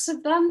 6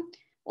 of them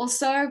or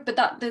so, but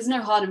there's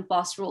no hard and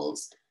fast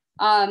rules.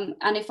 And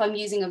if I'm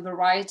using a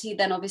variety,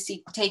 then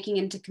obviously taking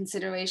into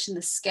consideration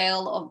the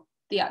scale of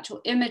the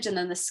actual image and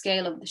then the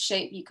scale of the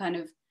shape, you kind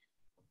of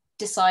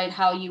decide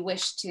how you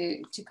wish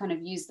to kind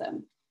of use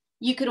them.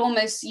 You could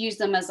almost use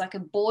them as like a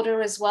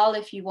border as well,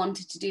 if you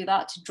wanted to do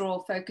that, to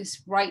draw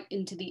focus right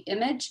into the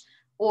image,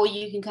 or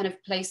you can kind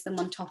of place them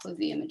on top of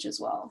the image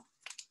as well.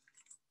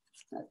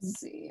 Let's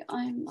see,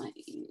 I might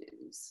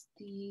use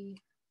the,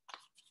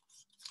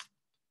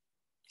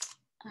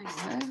 I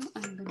know,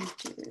 I'm gonna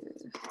do.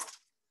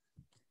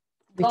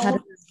 We've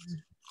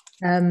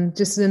had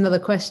just another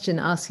question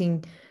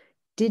asking,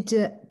 did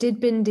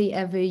Bindi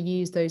ever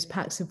use those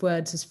packs of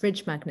words as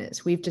fridge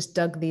magnets? We've just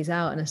dug these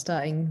out and are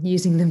starting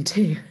using them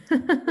too. I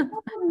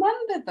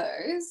remember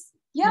those.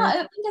 Yeah, I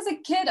think as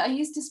a kid, I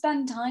used to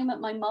spend time at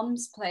my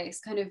mum's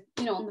place, kind of,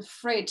 you know, on the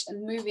fridge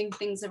and moving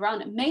things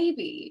around. And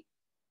maybe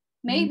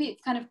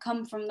it's kind of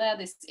come from there,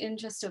 this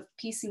interest of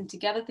piecing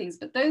together things.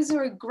 But those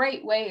are a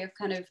great way of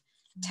kind of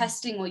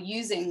testing or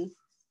using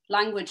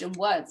language and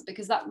words,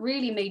 because that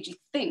really made you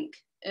think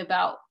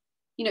about,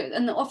 you know,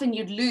 and often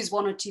you'd lose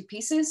 1 or 2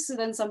 pieces. So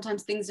then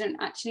sometimes things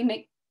don't actually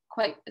make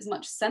quite as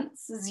much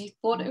sense as you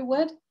thought it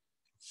would.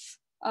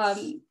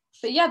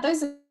 But yeah,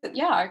 those are,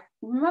 yeah, I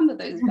remember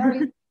those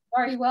very,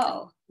 very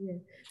well. Yeah.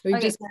 We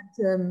just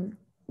had,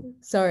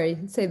 sorry,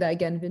 say that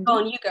again, Bindi. Go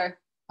on, you go.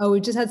 Oh, we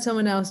just had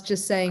someone else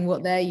just saying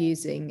what they're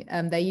using.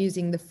 They're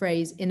using the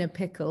phrase "in a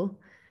pickle"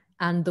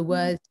 and the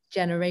word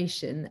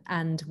generation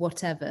and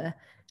whatever.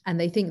 And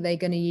they think they're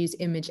going to use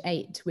image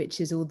 8,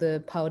 which is all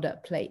the piled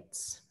up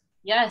plates.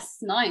 Yes,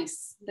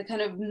 nice. The kind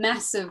of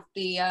mess of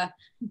the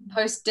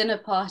post-dinner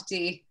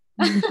party.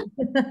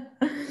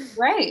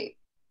 Great.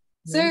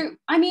 So,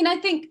 I mean, I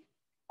think,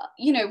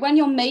 you know, when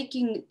you're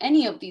making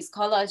any of these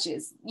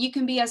collages, you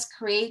can be as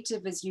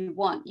creative as you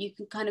want. You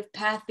can kind of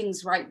pare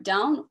things right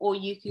down, or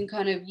you can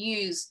kind of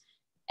use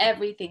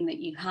everything that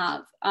you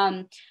have.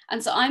 And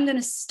so I'm going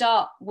to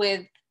start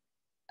with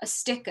a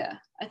sticker.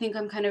 I think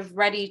I'm kind of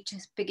ready to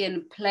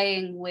begin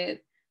playing with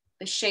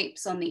the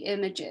shapes on the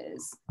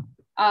images.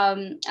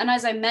 And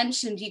as I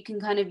mentioned, you can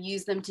kind of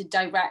use them to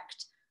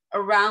direct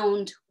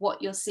around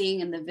what you're seeing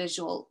in the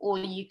visual, or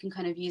you can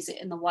kind of use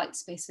it in the white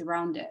space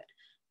around it.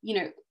 You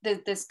know,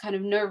 there's kind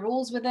of no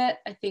rules with it.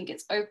 I think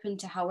it's open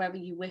to however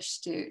you wish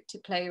to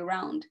play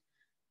around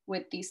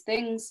with these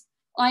things.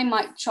 I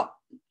might chop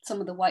some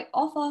of the white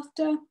off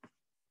after,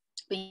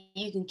 but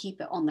you can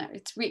keep it on there.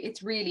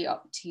 It's really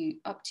up to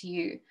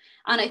you.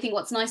 And I think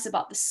what's nice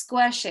about the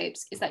square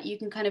shapes is that you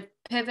can kind of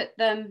pivot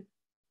them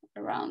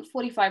around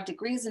 45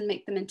 degrees and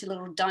make them into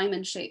little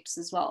diamond shapes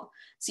as well.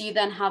 So you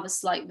then have a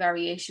slight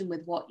variation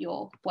with what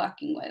you're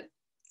working with.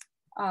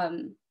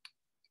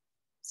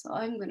 So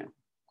I'm gonna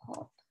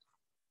pop.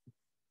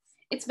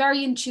 It's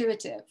very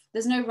intuitive.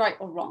 There's no right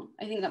or wrong.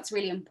 I think that's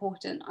really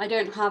important. I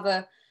don't have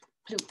a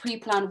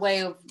pre-planned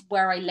way of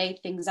where I lay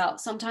things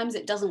out. Sometimes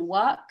it doesn't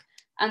work.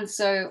 And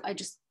so I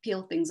just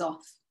peel things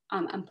off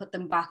and put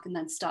them back and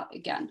then start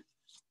again.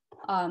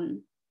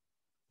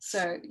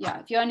 So yeah,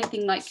 if you're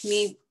anything like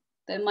me,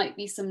 there might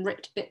be some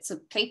ripped bits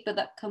of paper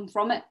that come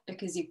from it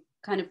because you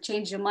kind of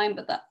change your mind,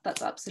 but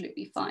that's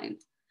absolutely fine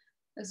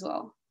as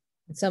well.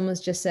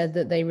 Someone's just said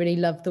that they really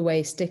love the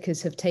way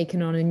stickers have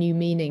taken on a new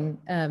meaning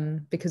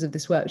because of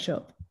this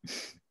workshop.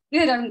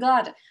 Good, I'm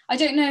glad. I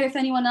don't know if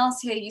anyone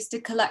else here used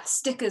to collect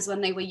stickers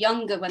when they were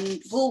younger, when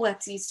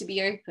Woolworths used to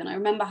be open. I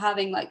remember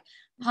having like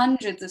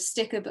hundreds of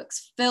sticker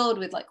books filled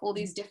with like all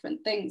these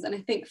different things. And I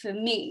think for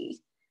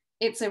me,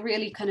 it's a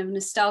really kind of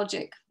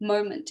nostalgic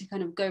moment to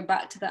kind of go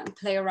back to that and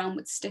play around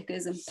with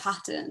stickers and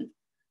pattern.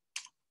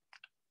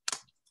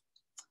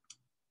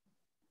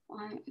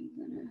 I'm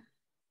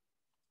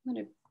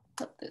gonna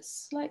put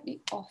this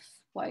slightly off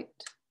white.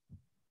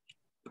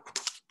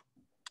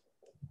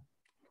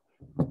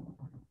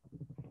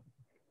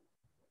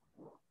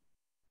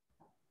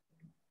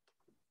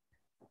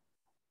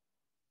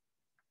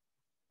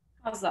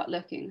 How's that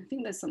looking? I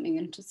think there's something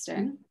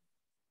interesting.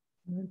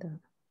 I like that.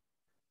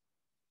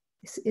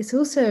 It's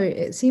also,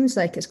 it seems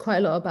like it's quite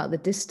a lot about the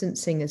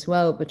distancing as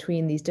well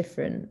between these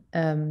different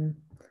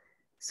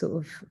sort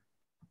of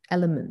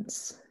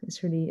elements.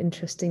 It's really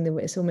interesting the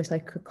way it's almost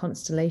like a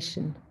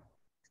constellation.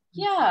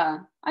 Yeah,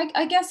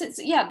 I guess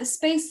it's, yeah, the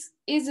space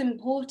is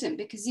important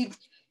because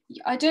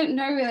I don't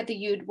know whether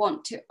you'd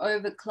want to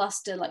over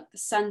cluster like the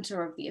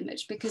center of the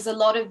image, because a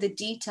lot of the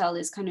detail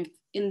is kind of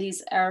in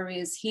these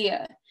areas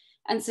here.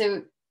 And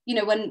so, you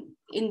know, when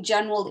in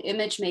general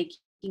image making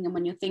and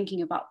when you're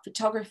thinking about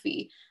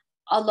photography,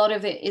 a lot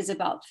of it is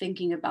about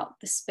thinking about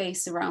the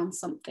space around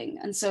something.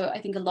 And so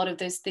I think a lot of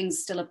those things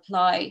still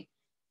apply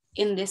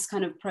in this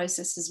kind of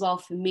process as well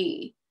for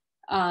me,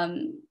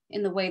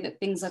 in the way that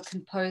things are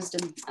composed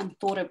and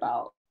thought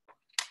about.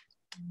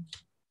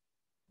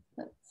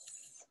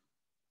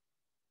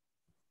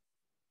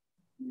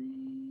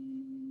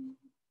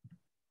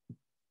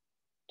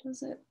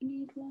 Does it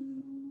need one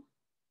more?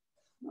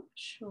 Not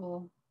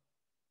sure.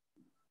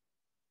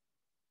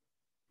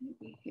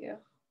 Maybe here.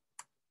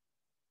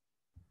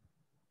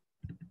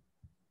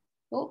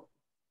 Oh,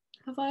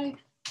 have I?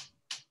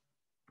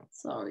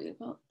 Sorry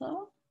about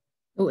that.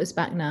 Oh, it's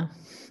back now.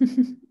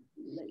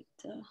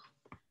 Later.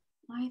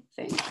 I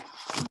think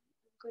I'm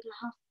gonna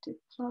have to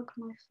plug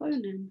my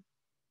phone in.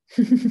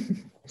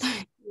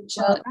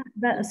 Well,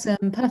 that's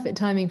perfect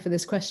timing for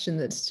this question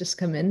that's just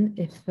come in.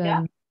 If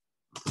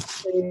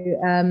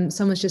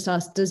someone's just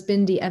asked, does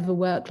Bindi ever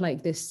work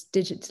like this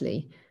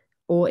digitally,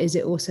 or is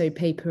it also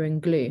paper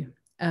and glue,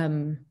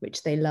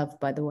 which they love,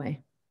 by the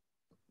way?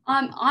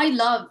 I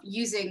love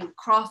using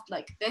craft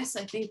like this.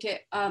 I think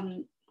it,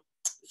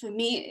 for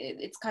me,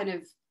 it's kind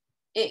of,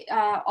 it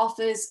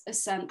offers a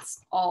sense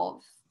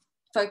of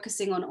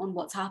focusing on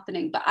what's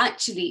happening, but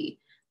actually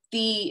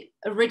the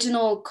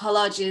original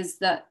collages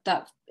that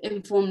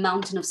inform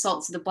Mountain of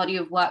Salt, so the body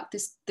of work,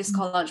 this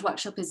collage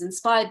workshop is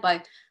inspired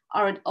by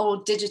our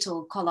old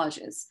digital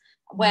collages,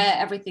 where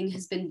everything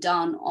has been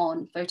done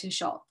on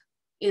Photoshop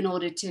in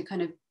order to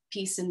kind of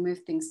piece and move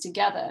things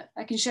together.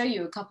 I can show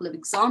you a couple of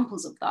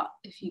examples of that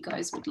if you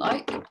guys would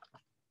like.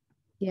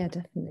 Yeah,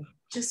 definitely.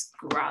 Just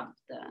grab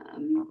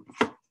them.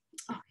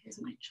 Oh,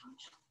 here's my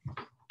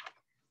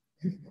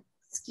charge.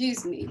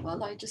 Excuse me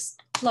while I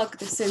just plug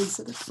this in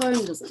so the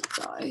phone doesn't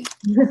die.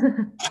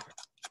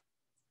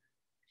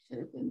 Should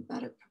have been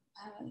better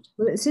prepared.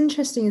 Well, it's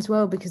interesting as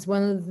well, because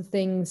one of the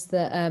things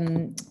that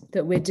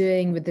that we're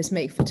doing with this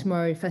Make for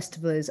Tomorrow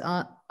festival is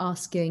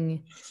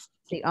asking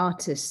the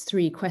artists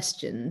 3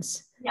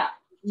 questions. Yeah.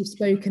 You've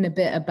spoken a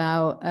bit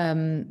about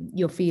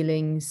your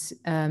feelings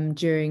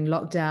during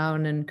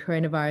lockdown and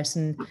coronavirus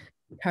and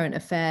current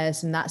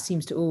affairs, and that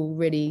seems to all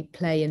really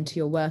play into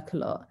your work a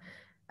lot.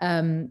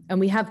 And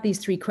we have these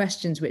 3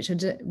 questions, which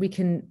you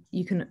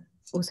can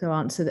also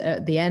answer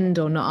at the end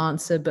or not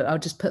answer, but I'll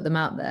just put them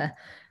out there.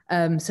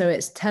 So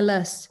it's, tell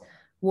us,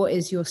 what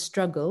is your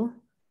struggle?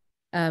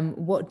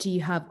 What do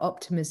you have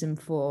optimism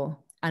for?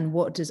 And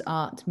what does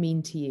art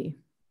mean to you?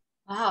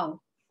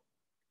 Wow,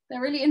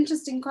 they're really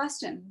interesting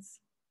questions.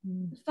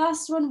 The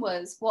first one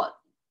was, what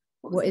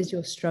is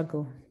your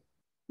struggle?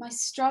 My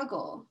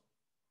struggle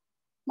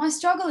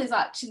is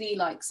actually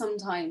like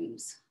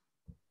sometimes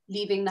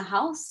leaving the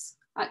house.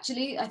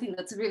 Actually, I think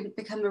that's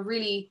become a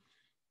really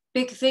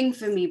big thing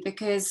for me,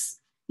 because,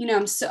 you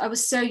know, I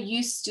was so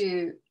used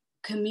to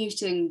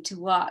commuting to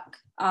work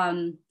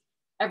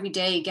every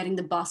day, getting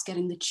the bus,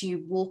 getting the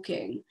tube,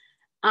 walking.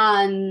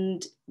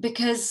 And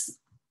because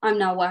I'm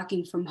now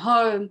working from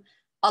home,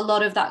 a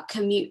lot of that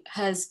commute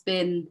has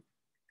been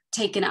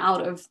taken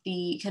out of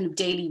the kind of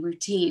daily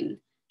routine.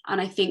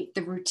 And I think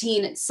the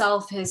routine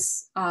itself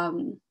has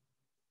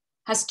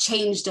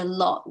changed a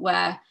lot,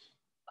 where,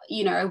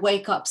 you know, I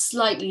wake up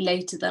slightly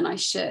later than I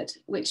should,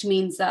 which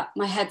means that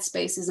my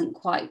headspace isn't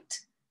quite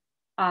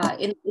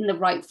in the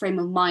right frame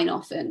of mind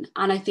often.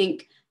 And I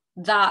think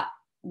that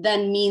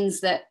then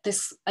means that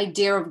this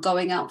idea of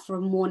going out for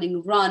a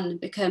morning run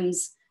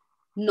becomes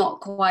not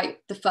quite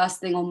the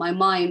first thing on my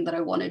mind that I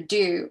want to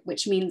do,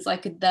 which means I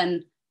could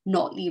then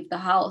not leave the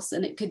house,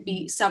 and it could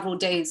be several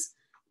days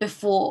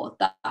before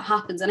that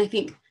happens. And I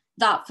think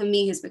that for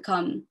me has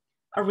become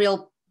a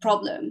real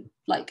problem,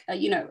 like,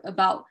 you know,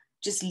 about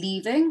just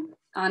leaving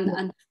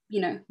and, you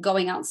know,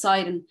 going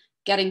outside and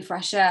getting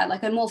fresh air.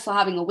 Like, I'm all for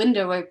having a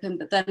window open,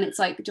 but then it's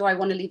like, do I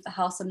want to leave the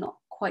house? I'm not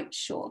quite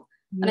sure.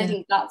 And I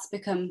think that's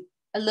become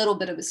a little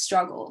bit of a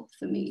struggle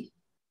for me,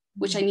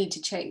 which I need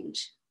to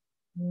change.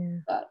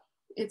 But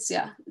it's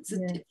a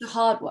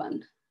hard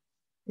one.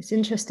 It's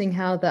interesting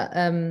how that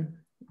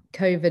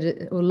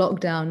COVID or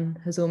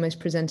lockdown has almost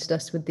presented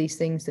us with these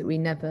things that we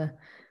never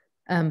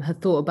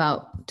had thought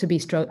about to be a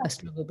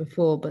struggle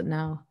before, but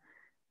now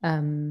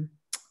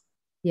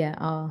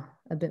are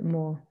a bit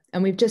more.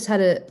 And we've just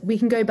had we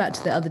can go back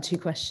to the other 2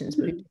 questions,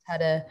 but we've just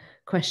had a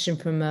question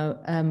from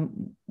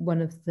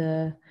one of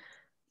the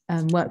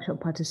workshop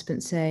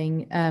participants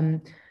saying,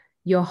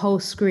 your whole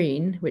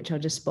screen, which I'll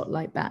just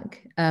spotlight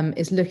back,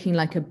 is looking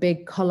like a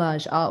big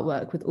collage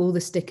artwork with all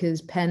the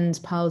stickers, pens,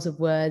 piles of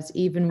words,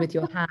 even with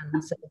your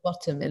hands at the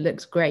bottom. It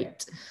looks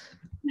great.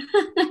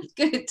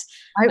 Good.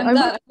 I'm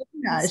glad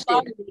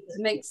inspired me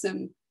to make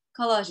some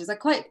collages.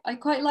 I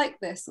quite like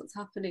this, what's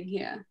happening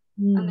here.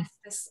 And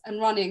this and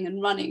running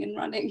and running and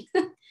running.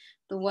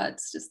 The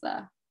words just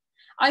there.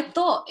 I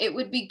thought it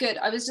would be good.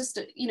 I was just,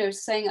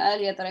 saying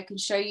earlier that I can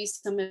show you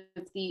some of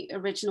the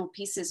original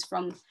pieces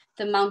from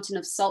the Mountain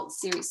of Salt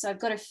series. So I've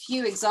got a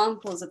few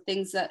examples of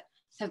things that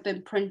have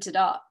been printed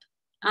up.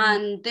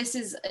 And this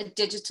is a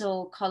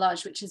digital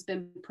collage which has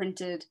been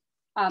printed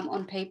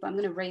on paper. I'm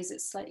going to raise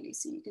it slightly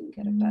so you can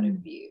get a better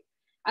view.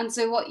 And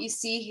so what you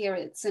see here,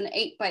 it's an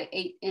 8 by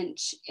 8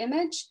 inch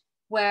image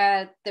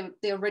where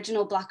the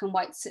original black and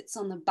white sits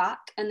on the back,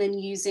 and then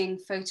using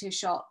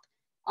Photoshop,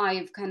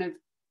 I've kind of,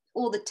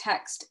 all the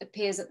text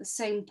appears at the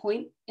same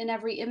point in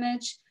every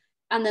image.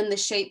 And then the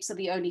shapes are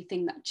the only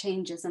thing that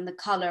changes, and the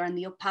color and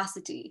the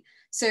opacity.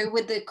 So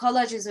with the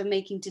collages we're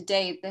making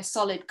today, they're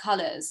solid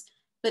colors,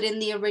 but in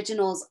the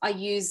originals, I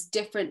use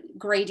different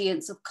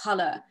gradients of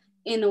color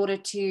in order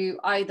to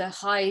either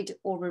hide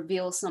or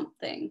reveal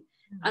something.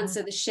 And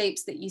so the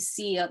shapes that you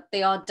see,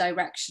 they are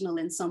directional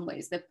in some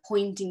ways. They're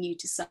pointing you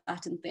to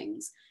certain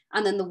things.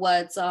 And then the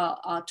words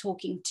are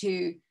talking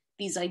to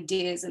these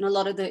ideas. And a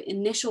lot of the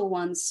initial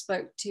ones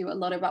spoke to a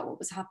lot about what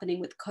was happening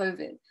with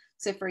COVID.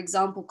 So for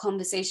example,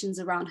 conversations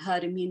around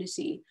herd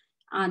immunity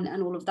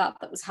and all of that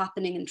was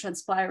happening and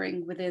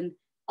transpiring within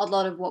a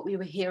lot of what we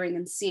were hearing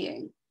and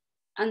seeing.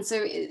 And so,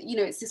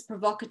 it's this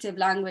provocative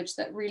language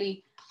that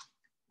really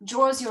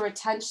draws your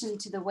attention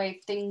to the way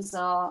things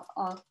are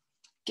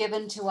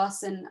given to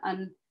us and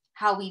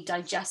how we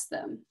digest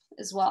them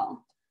as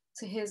well.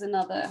 So here's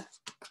another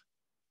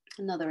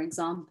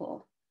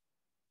example.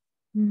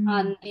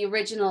 And the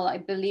original, I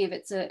believe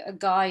it's a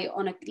guy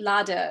on a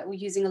ladder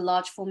using a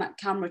large format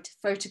camera to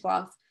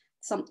photograph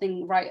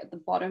something right at the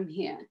bottom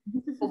here.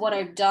 But what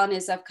I've done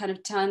is I've kind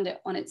of turned it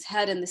on its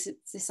head, and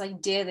this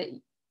idea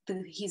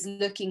that he's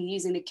looking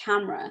using the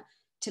camera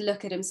to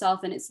look at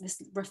himself, and it's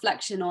this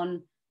reflection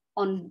on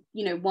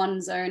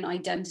one's own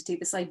identity,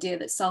 this idea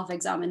that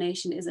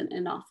self-examination isn't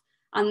enough.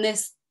 And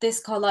this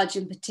collage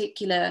in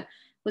particular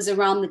was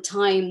around the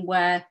time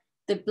where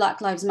the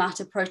Black Lives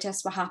Matter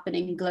protests were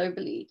happening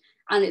globally.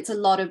 And it's a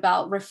lot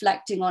about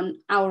reflecting on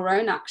our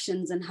own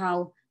actions and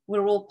how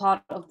we're all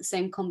part of the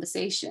same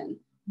conversation,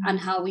 and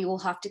how we all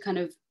have to kind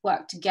of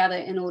work together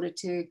in order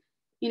to,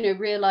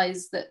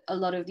 realize that a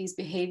lot of these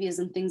behaviors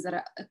and things that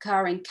are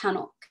occurring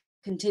cannot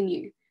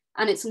continue.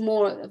 And it's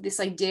more of this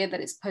idea that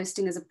it's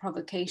posting as a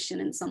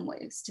provocation in some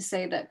ways, to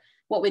say that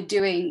what we're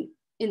doing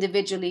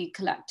individually,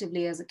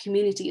 collectively as a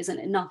community isn't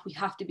enough. We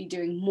have to be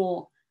doing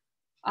more.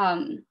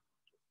 And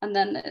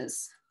then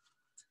there's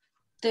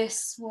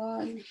this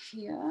one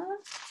here.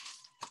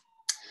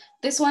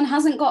 This one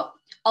hasn't got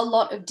a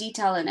lot of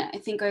detail in it. I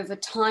think over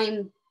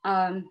time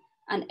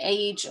and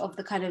age of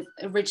the kind of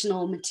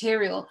original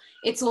material,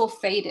 it's all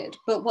faded.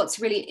 But what's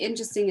really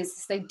interesting is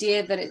this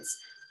idea that it's,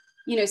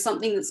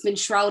 something that's been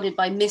shrouded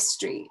by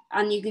mystery,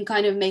 and you can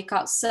kind of make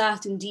out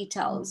certain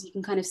details. You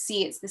can kind of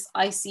see it's this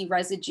icy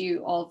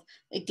residue of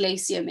a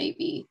glacier,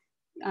 maybe.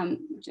 I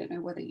don't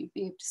know whether you'd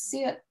be able to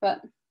see it,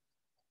 but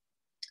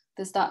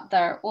there's that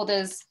there. Or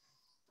there's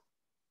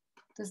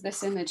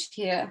this image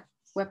here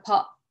where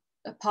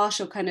a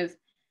partial kind of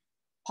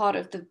part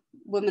of the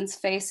woman's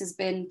face has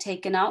been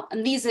taken out.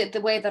 And these are the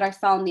way that I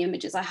found the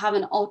images. I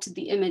haven't altered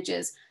the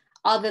images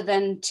other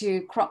than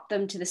to crop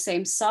them to the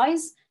same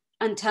size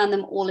and turn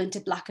them all into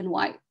black and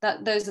white.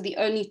 Those are the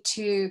only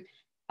two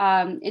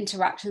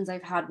interactions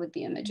I've had with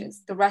the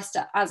images. The rest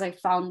are as I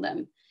found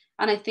them.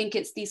 And I think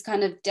it's these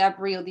kind of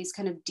debris or these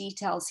kind of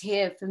details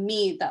here for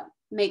me that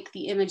make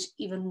the image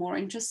even more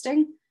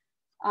interesting.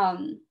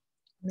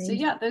 So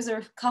yeah, those are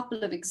a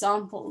couple of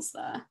examples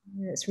there.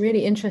 It's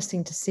really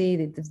interesting to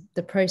see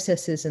the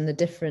processes and the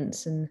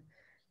difference, and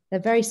they're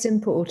very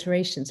simple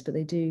alterations, but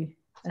they do.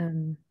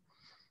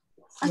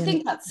 I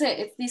think that's it.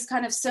 It's these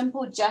kind of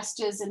simple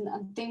gestures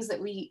and things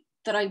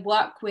that I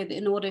work with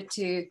in order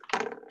to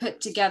put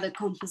together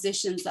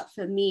compositions that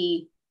for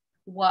me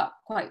work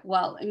quite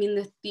well. I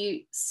mean,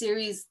 the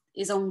series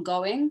is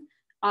ongoing,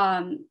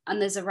 and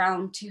there's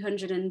around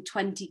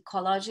 220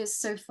 collages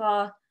so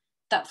far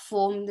that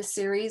form the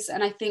series.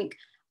 And I think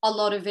a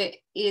lot of it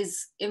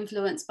is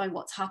influenced by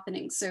what's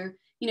happening. So,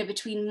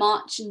 between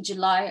March and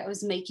July, I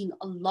was making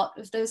a lot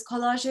of those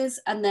collages.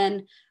 And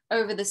then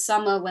over the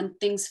summer, when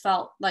things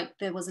felt like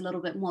there was a little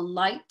bit more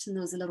light and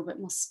there was a little bit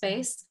more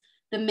space,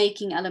 the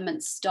making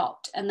element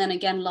stopped. And then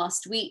again,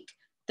 last week,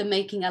 the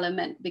making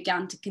element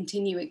began to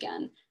continue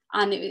again.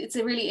 And it's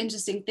a really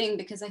interesting thing,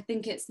 because I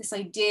think it's this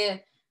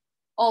idea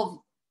of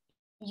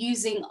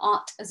using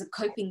art as a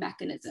coping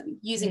mechanism,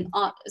 using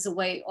art as a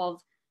way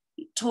of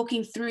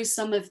talking through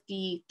some of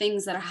the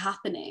things that are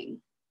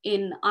happening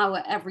in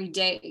our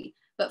everyday,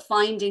 but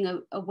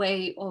finding a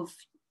way of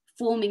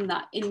forming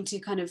that into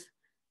kind of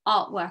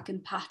artwork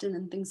and pattern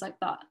and things like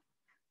that.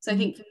 So I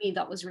think for me,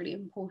 that was really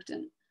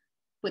important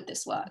with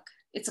this work.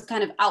 it's a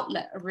kind of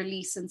outlet, a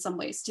release in some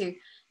ways to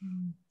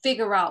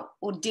figure out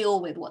or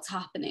deal with what's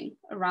happening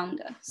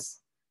around us.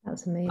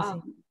 That's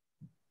amazing.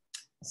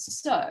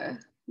 So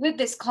with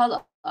this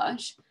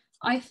collage,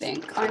 I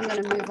think I'm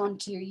going to move on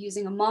to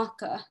using a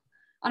marker,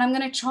 and I'm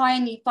going to try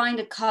and find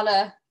a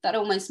color that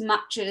almost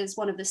matches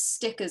one of the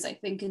stickers, I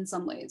think, in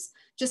some ways,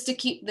 just to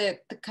keep the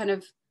kind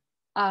of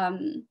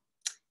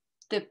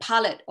the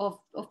palette of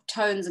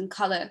tones and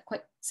color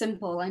quite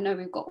simple. I know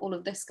we've got all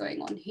of this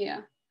going on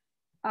here.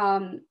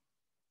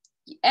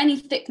 Any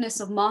thickness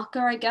of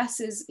marker, I guess,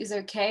 is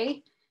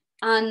okay.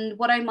 And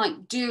what I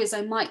might do is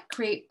I might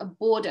create a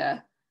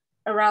border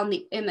around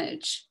the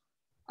image,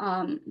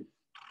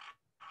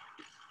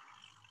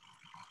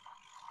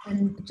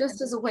 And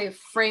just as a way of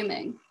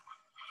framing.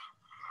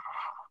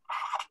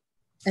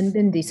 And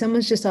Bindi,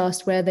 someone's just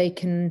asked where they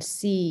can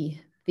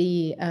see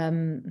the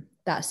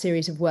that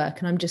series of work,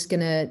 and I'm just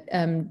going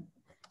to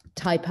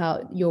type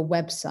out your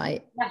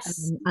website.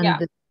 Yes. And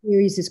the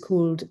series is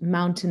called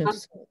Mountain of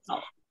Salt.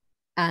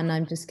 And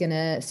I'm just going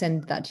to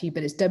send that to you,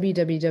 but it's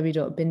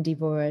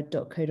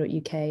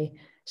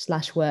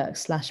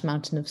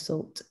www.bindivora.co.uk/work/Mountain of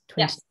Salt.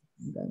 Yes.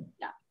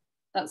 Yeah,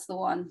 that's the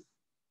one.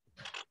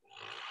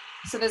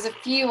 So there's a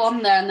few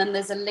on there, and then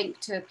there's a link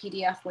to a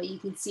PDF where you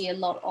can see a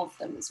lot of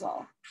them as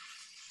well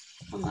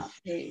on that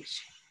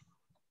page.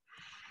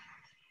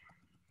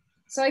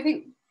 So I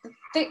think the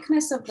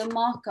thickness of the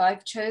marker,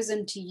 I've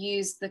chosen to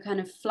use the kind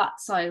of flat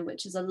side,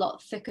 which is a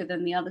lot thicker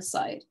than the other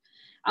side.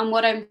 And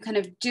what I'm kind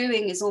of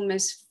doing is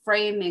almost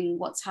framing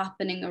what's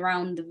happening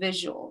around the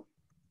visual.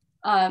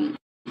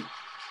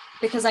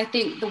 Because I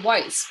think the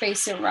white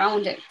space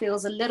around it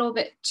feels a little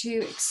bit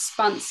too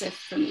expansive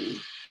for me.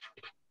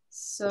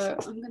 So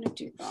I'm going to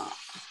do that.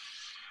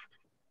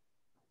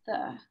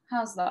 There.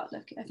 How's that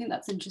looking? I think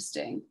that's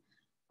interesting.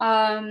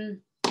 What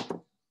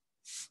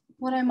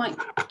I might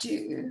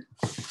do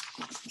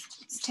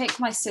is take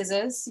my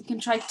scissors. You can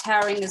try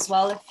tearing as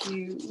well if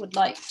you would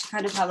like to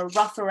kind of have a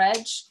rougher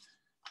edge.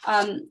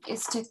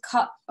 Is to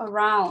cut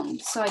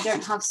around so I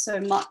don't have so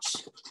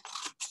much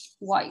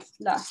white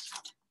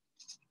left.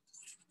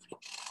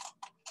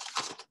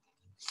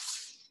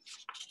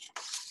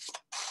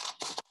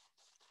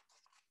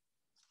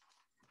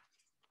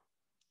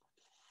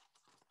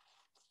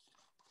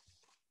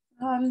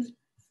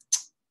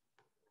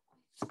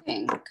 I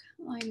think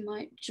I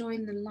might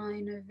join the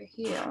line over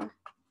here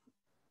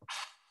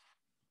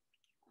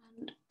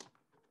and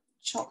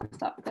chop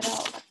that bit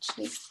out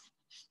actually.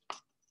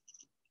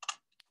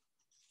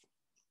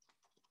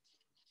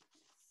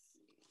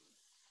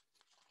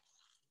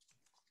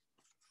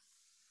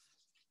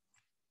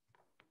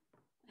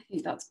 I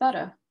think that's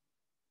better.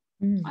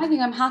 I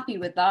think I'm happy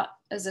with that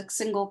as a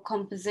single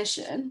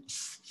composition.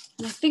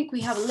 And I think we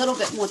have a little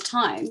bit more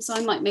time, so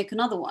I might make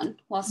another one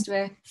whilst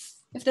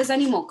if there's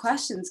any more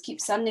questions,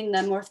 keep sending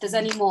them, or if there's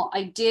any more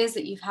ideas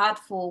that you've had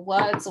for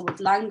words or with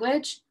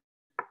language,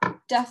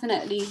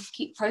 definitely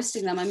keep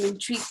posting them. I'm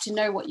intrigued to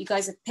know what you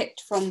guys have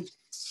picked from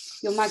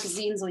your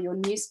magazines or your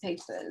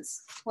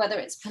newspapers, whether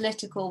it's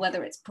political,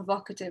 whether it's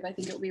provocative. I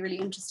think it'll be really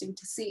interesting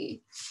to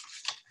see.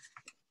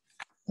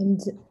 And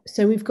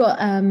so we've got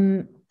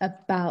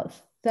about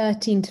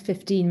 13 to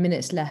 15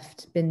 minutes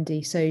left,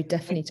 Bindi, so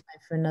definitely time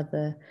for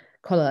another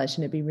collage,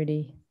 and it'd be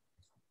really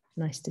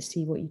nice to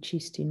see what you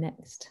choose to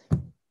next.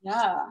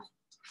 Yeah,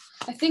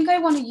 I think I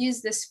want to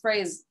use this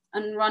phrase,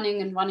 and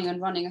running and running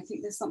and running. I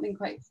think there's something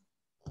quite,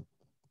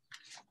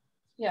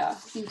 I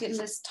think in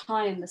this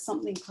time there's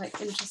something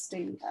quite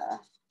interesting there.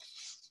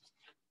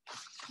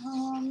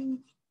 And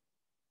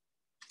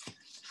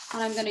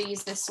I'm going to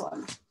use this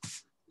one.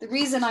 The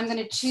reason I'm going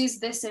to choose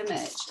this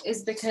image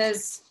is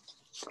because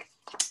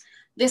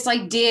this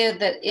idea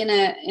that in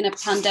a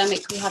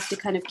pandemic we have to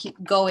kind of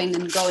keep going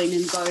and going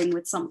and going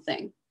with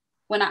something,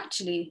 when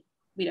actually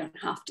we don't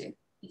have to.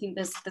 I think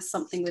there's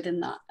something within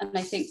that. And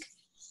I think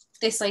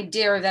this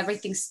idea of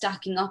everything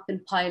stacking up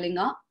and piling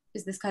up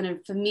is this kind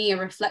of, for me, a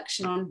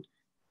reflection on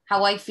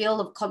how I feel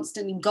of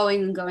constantly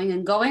going and going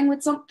and going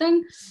with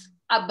something.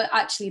 But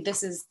actually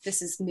this is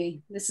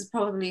me. This is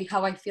probably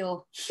how I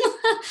feel.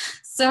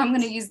 So I'm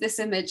going to use this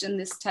image and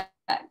this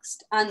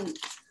text. And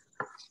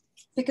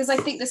because I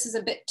think this is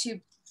a bit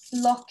too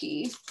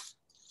blocky,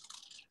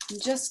 I'm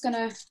just going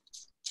to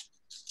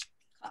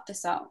cut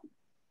this out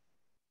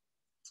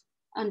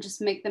and just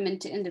make them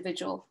into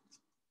individual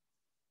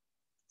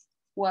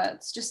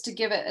words, just to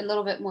give it a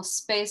little bit more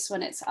space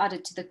when it's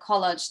added to the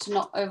collage, to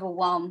not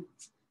overwhelm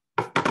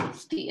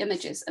the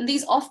images. And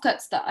these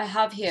offcuts that I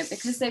have here,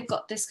 because they've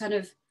got this kind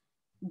of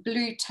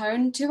blue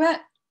tone to it,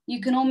 you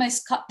can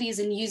almost cut these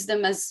and use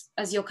them as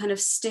your kind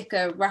of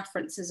sticker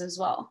references as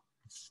well,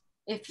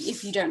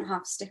 if you don't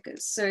have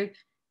stickers. So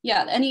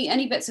yeah,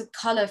 any bits of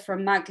color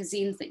from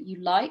magazines that you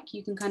like,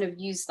 you can kind of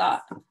use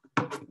that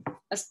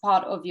as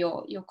part of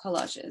your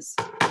collages.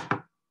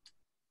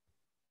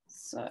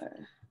 So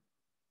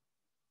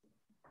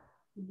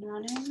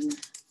running.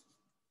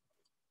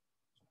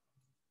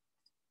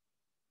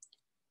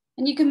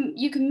 And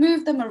you can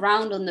move them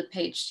around on the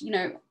page. You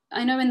know,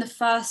 I know in the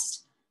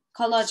first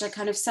collage I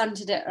kind of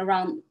centered it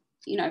around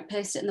you know,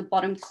 place it in the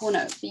bottom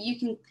corner, but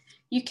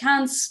you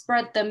can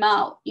spread them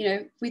out. You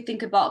know, we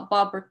think about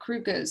Barbara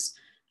Kruger's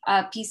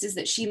pieces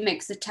that she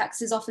makes, the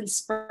text is often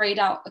sprayed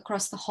out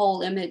across the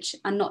whole image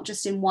and not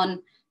just in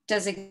one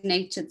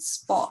designated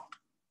spot.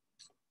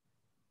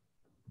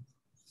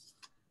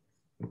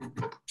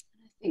 I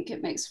think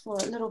it makes for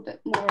a little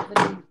bit more of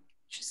an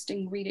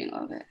interesting reading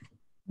of it.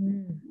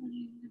 Mm.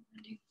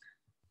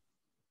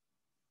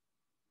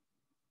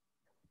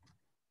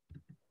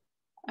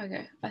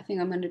 Okay, I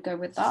think I'm going to go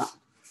with that.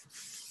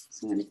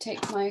 So I'm going to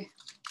take my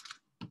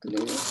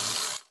glue.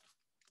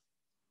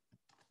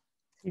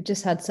 We've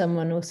just had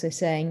someone also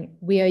saying,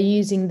 we are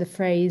using the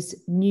phrase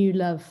new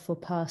love for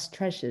past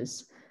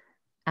treasures,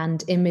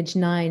 and image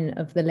 9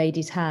 of the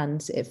lady's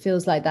hands. It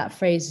feels like that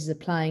phrase is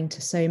applying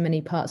to so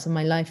many parts of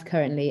my life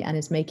currently and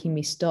is making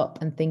me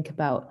stop and think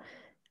about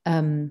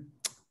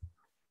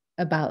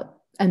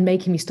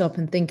making me stop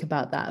and think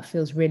about that. It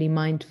feels really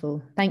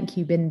mindful. Thank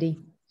you, Bindi.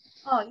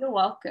 Oh, you're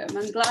welcome.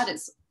 I'm glad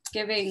it's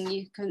giving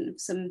you kind of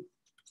some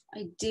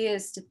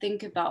ideas to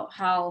think about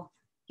how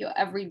your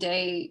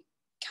everyday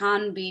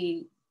can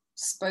be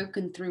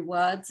spoken through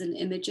words and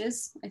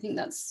images. I think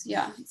that's,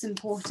 yeah, it's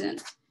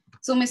important.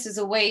 It's almost as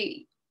a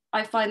way,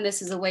 I find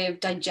this as a way of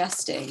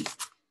digesting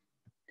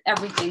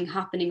everything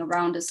happening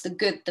around us, the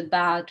good, the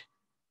bad.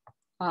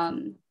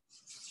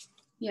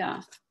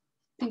 Yeah, I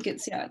think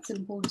it's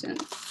important.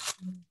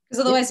 Because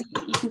otherwise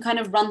you can kind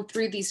of run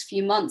through these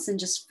few months and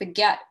just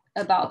forget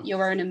about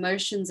your own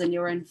emotions and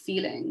your own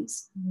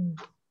feelings.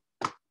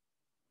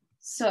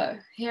 So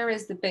here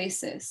is the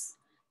basis.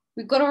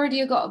 We've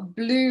already got a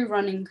blue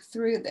running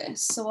through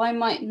this, so I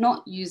might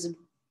not use a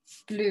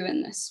blue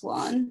in this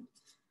one.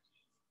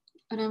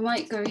 And I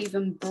might go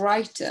even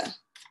brighter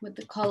with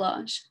the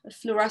collage, a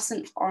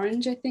fluorescent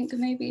orange, I think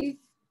maybe.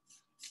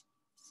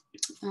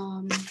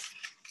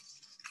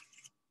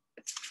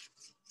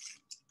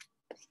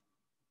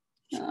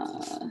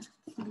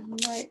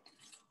 Right.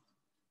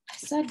 I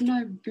said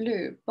no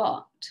blue,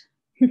 but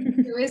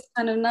it is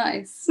kind of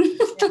nice.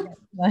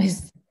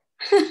 Nice.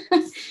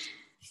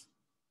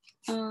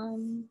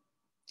 I'm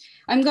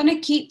going to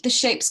keep the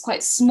shapes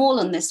quite small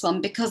on this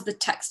one because the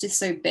text is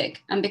so big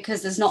and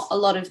because there's not a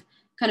lot of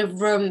kind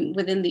of room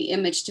within the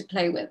image to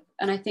play with.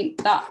 And I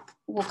think that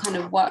will kind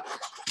of work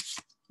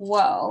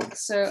well.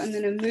 So I'm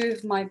going to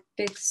move my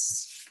big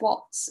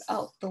spots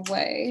out the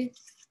way.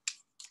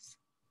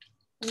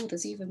 Oh,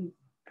 there's even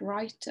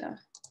brighter.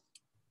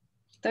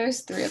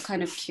 Those three are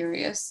kind of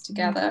curious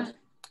together.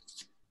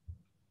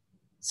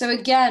 So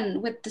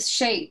again, with the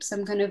shapes,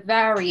 I'm going to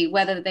vary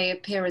whether they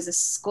appear as a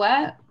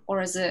square or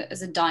as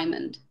a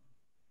diamond,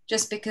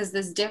 just because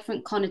there's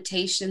different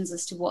connotations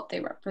as to what they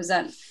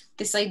represent.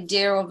 This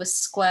idea of a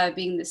square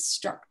being this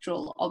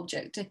structural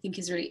object, I think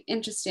is really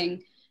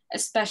interesting,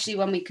 especially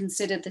when we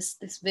consider this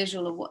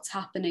visual of what's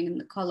happening in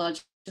the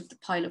collage of the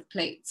pile of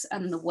plates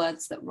and the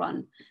words that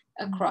run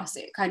across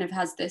it. It kind of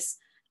has this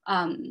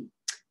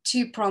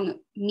two-pronged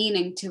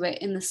meaning to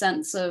it, in the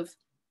sense of,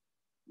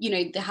 you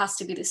know, there has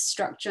to be this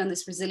structure and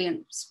this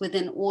resilience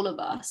within all of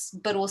us,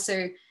 but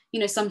also, you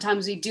know,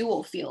 sometimes we do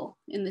all feel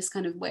in this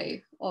kind of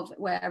way of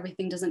where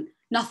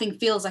nothing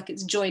feels like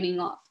it's joining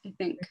up, I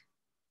think.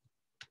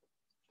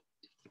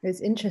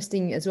 It's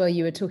interesting as well,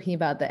 you were talking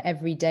about the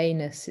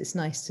everydayness. It's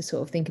nice to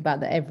sort of think about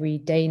the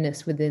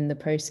everydayness within the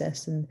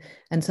process, and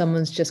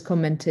someone's just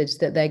commented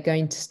that they're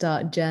going to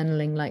start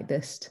journaling like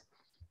this.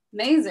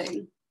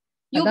 Amazing.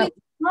 You'll be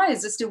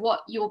surprised as to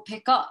what you'll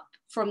pick up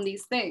from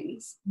these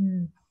things.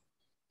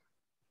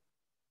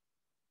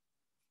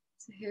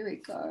 So here we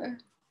go.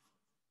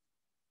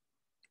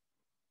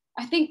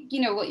 I think,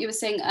 you know, what you were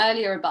saying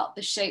earlier about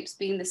the shapes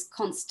being this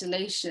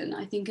constellation,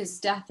 I think is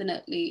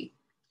definitely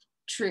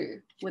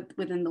true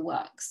within the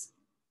works,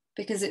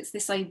 because it's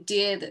this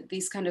idea that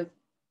these kind of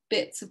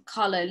bits of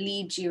color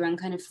lead you and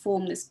kind of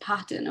form this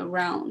pattern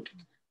around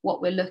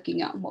what we're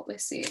looking at and what we're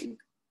seeing.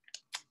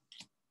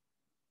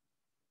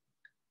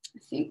 I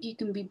think you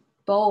can be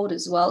bold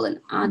as well and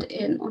add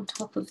in on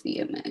top of the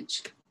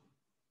image.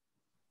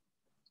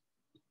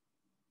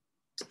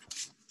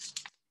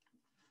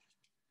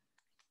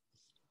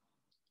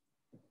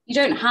 You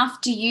don't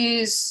have to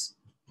use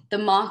the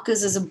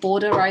markers as a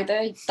border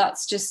either.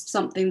 That's just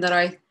something that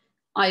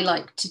I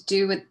like to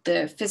do with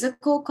the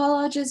physical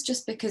collages,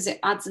 just because it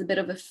adds a bit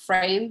of a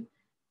frame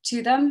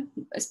to them,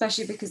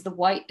 especially because the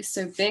white is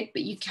so big,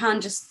 but you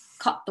can just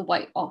cut the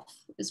white off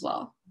as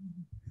well.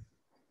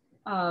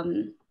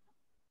 I'm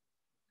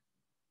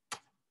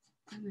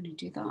going to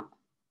do that.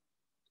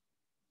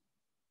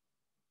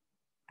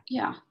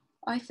 Yeah,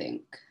 I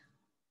think.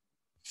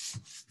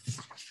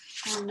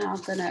 I'm now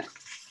going to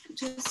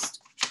just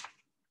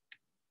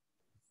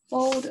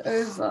fold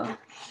over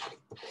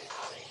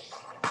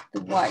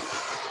the white.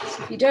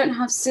 So if you don't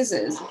have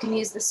scissors, you can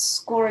use this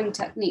scoring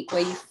technique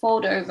where you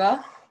fold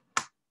over,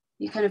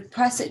 you kind of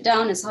press it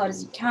down as hard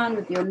as you can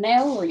with your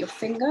nail or your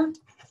finger.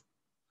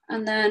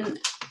 And then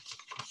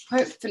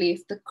hopefully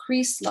if the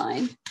crease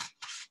line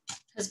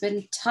has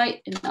been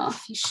tight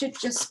enough, you should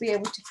just be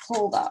able to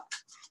pull that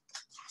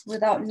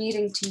without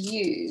needing to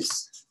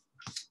use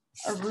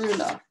a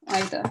ruler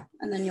either,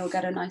 and then you'll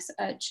get a nice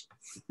edge.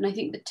 And I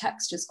think the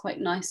texture is quite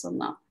nice on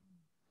that.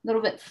 A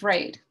little bit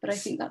frayed, but I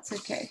think that's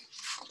okay.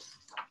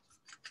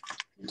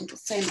 Do the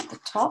same at the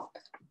top.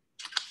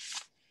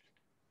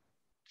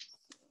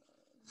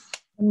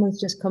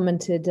 Someone's just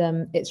commented,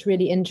 it's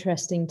really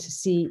interesting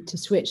to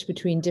switch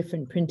between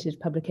different printed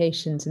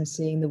publications and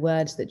seeing the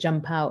words that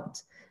jump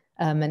out,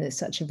 and it's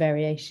such a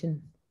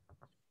variation.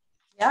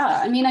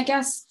 Yeah, I mean, I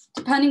guess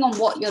depending on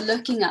what you're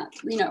looking at,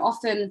 you know,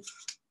 often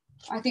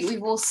I think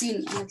we've all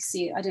seen,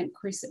 I didn't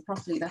crease it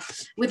properly there.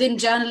 Within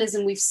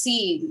journalism, we've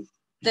seen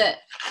that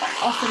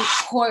often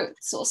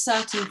quotes or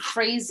certain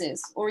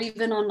phrases, or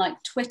even on like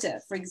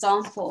Twitter, for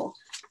example,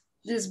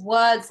 there's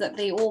words that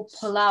they all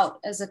pull out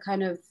as a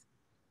kind of,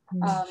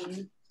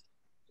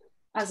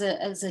 as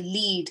a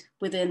lead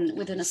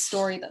within a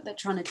story that they're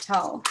trying to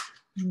tell.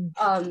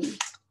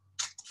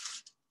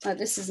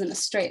 This isn't a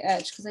straight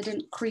edge because I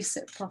didn't crease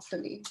it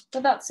properly,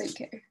 but that's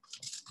okay.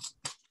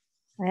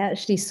 I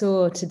actually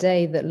saw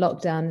today that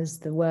lockdown is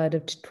the word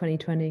of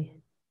 2020.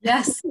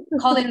 Yes,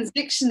 Collins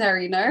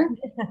Dictionary, no?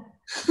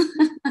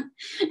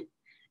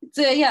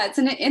 Yeah. It's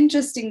an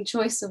interesting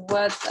choice of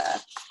words there.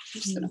 I'm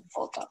just going to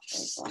fold that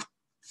as well.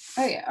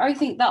 Oh yeah, I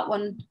think that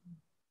one,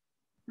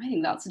 I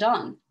think that's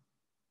done.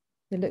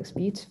 It looks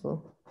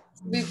beautiful.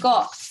 We've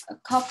got a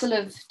couple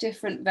of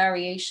different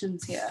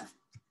variations here.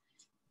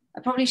 I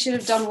probably should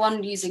have done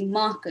one using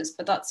markers,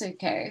 but that's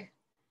okay.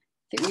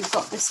 I think we've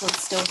got this one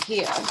still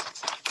here.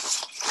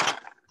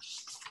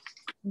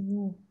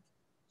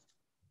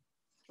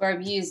 Where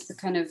I've used the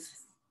kind of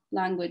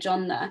language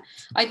on there.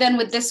 I then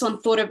with this one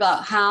thought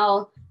about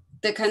how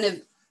the kind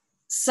of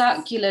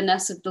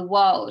circularness of the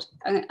world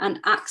and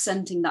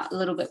accenting that a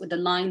little bit with the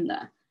line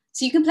there.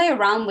 So you can play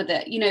around with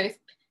it. You know, if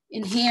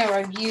in here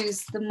I've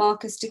used the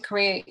markers to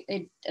create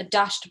a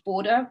dashed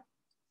border.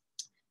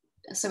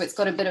 So it's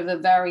got a bit of a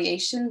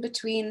variation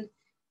between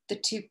the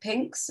two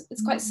pinks.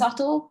 It's quite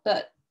subtle,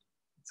 but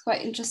it's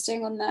quite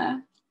interesting on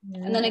there.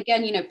 Yeah. And then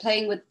again, you know,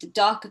 playing with the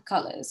darker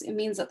colors, it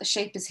means that the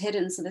shape is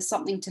hidden. So there's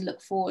something to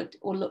look forward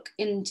or look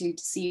into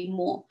to see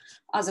more,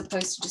 as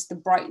opposed to just the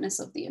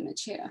brightness of the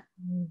image here.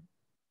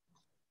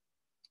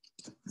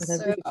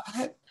 So I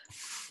hope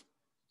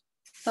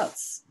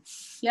that's,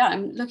 yeah,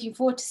 I'm looking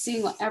forward to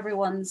seeing what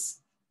everyone's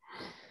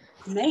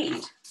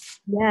made.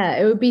 Yeah,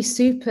 it would be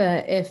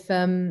super if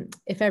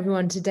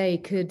everyone today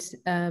could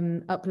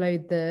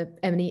upload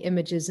any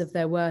images of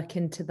their work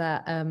into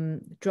that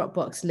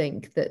Dropbox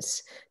link.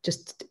 That's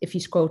just, if you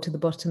scroll to the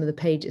bottom of the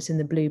page, it's in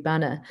the blue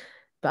banner.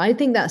 But I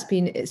think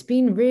it's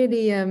been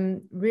really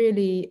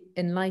really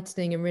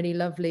enlightening and really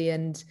lovely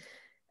and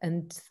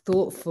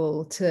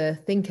thoughtful to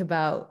think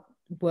about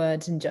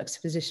words in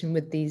juxtaposition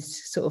with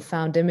these sort of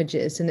found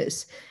images. And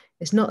it's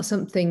not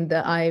something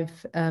that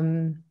I've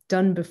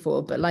done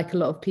before, but like a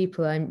lot of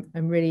people, I'm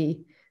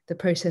really, the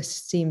process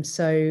seems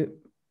so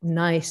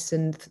nice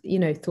and, you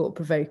know,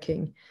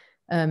 thought-provoking.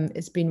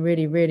 It's been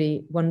really,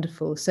 really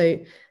wonderful. So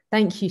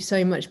thank you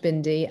so much,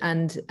 Bindi.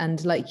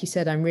 And like you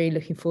said, I'm really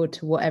looking forward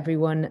to what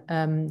everyone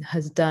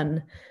has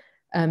done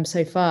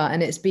so far.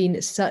 And it's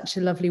been such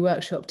a lovely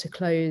workshop to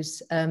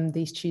close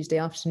these Tuesday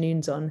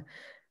afternoons on.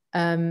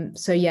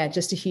 So yeah,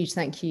 just a huge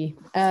thank you.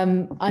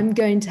 I'm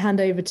going to hand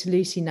over to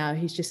Lucy now,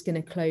 who's just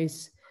going to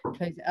close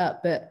it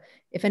up. But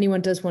if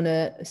anyone does want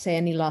to say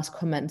any last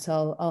comments,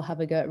 I'll have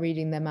a go at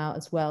reading them out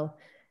as well.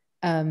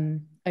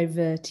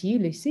 Over to you,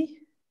 Lucy.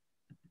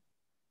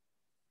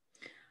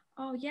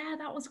 Oh yeah,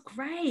 that was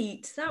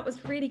great. That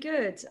was really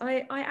good.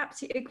 I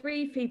absolutely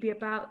agree, Phoebe,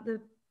 about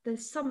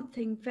there's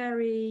something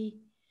very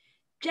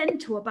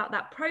gentle about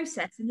that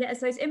process, and yet as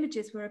those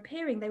images were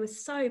appearing, they were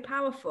so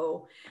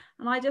powerful.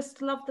 And I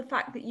just love the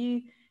fact that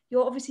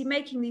you're obviously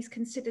making these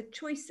considered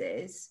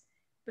choices,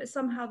 but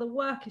somehow the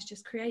work is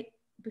just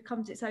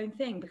becomes its own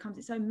thing, becomes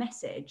its own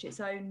message,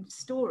 its own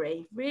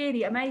story.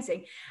 Really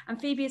amazing.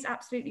 And Phoebe is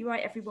absolutely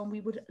right, everyone.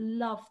 We would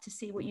love to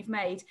see what you've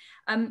made.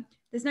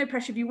 There's no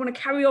pressure if you want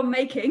to carry on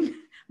making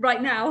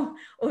right now,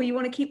 or you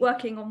want to keep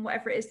working on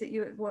whatever it is that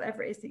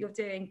you're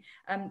doing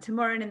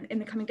tomorrow and in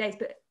the coming days.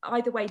 But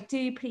either way,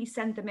 do please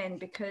send them in,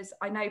 because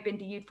I know,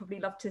 Bindi, you'd probably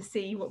love to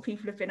see what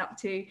people have been up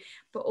to.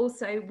 But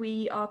also,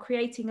 we are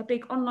creating a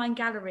big online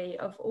gallery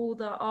of all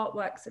the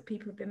artworks that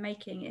people have been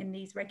making in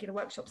these regular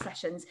workshop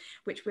sessions,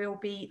 which we'll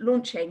be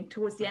launching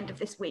towards the end of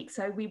this week.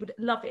 So we would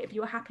love it if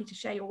you're happy to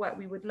share your work.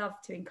 We would love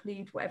to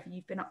include whatever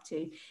you've been up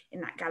to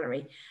in that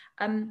gallery.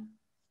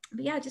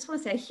 But yeah, I just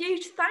want to say a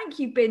huge thank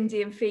you,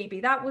 Bindi and Phoebe.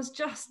 That was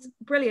just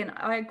brilliant.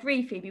 I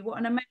agree, Phoebe. What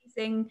an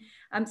amazing.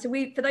 So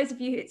for those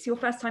of you, it's your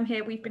first time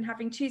here, we've been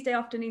having Tuesday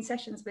afternoon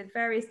sessions with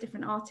various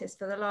different artists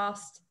for the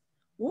last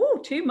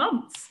 2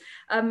 months.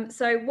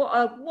 So what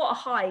a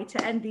high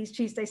to end these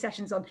Tuesday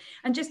sessions on.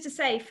 And just to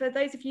say, for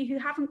those of you who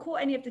haven't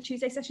caught any of the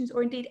Tuesday sessions,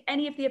 or indeed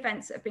any of the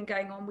events that have been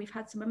going on, we've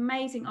had some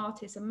amazing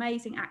artists,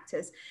 amazing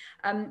actors.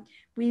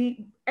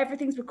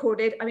 everything's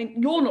recorded. I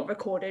mean, you're not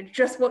recorded,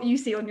 just what you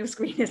see on your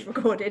screen is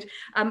recorded,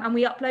 and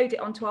we upload it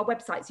onto our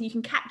website, so you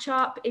can catch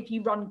up if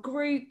you run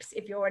groups,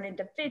 if you're an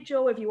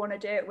individual, if you want to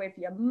do it with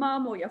your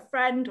mum or your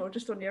friend or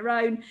just on your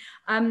own.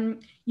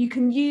 You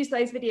can use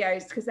those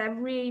videos because they're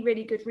really,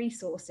 really good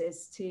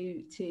resources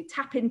to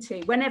tap into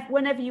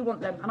whenever you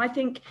want them. And I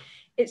think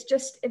it's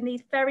just in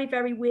these very,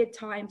 very weird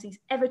times, these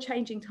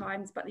ever-changing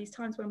times, but these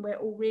times when we're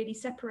all really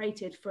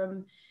separated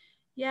from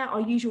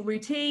our usual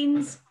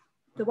routines,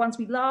 the ones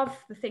we love,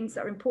 the things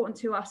that are important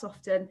to us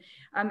often,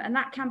 and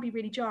that can be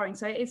really jarring.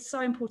 So it's so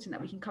important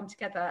that we can come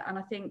together, and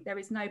I think there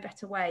is no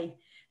better way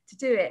to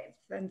do it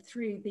than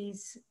through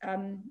these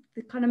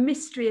the kind of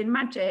mystery and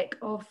magic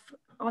of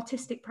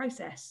artistic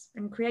process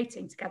and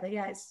creating together.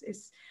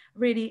 It's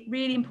really,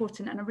 really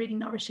important and a really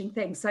nourishing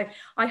thing. So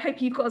I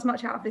hope you've got as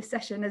much out of this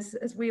session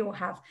as we all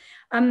have.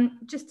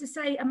 Just to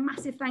say a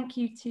massive thank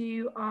you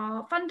to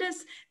our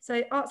funders.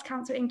 So Arts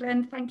Council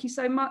England, thank you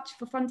so much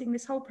for funding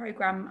this whole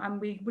programme,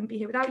 and we wouldn't be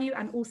here without you.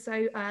 And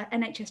also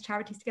NHS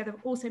Charities Together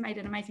have also made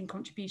an amazing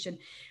contribution.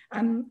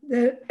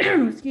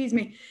 Excuse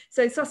me.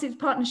 So Sausage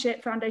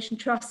Partnership Foundation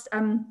Trust,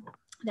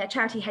 their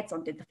charity heads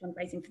on did the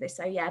fundraising for this,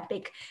 so yeah,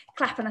 big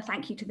clap and a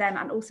thank you to them,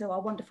 and also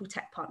our wonderful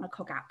tech partner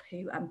CogApp,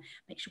 who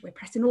make sure we're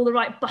pressing all the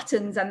right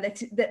buttons and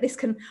that this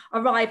can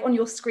arrive on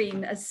your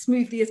screen as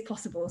smoothly as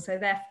possible. So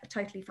they're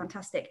totally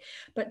fantastic.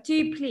 But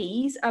do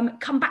please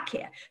come back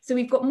here. So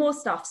we've got more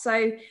stuff.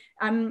 So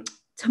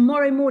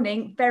tomorrow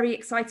morning, very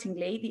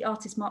excitingly, the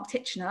artist Mark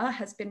Titchener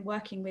has been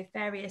working with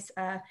various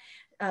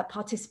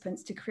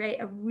participants to create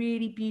a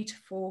really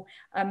beautiful,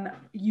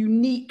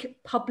 unique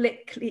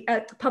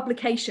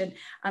publication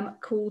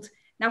called,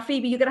 now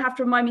Phoebe, you're going to have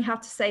to remind me how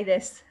to say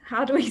this.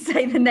 How do we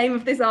say the name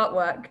of this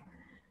artwork?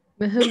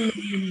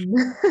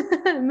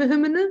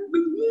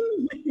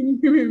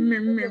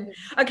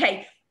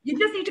 Okay, you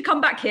just need to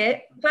come back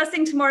here first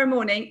thing tomorrow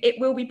morning. It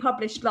will be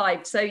published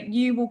live, so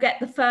you will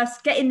get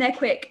in there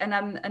quick and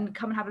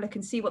come and have a look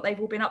and see what they've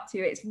all been up to.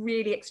 It's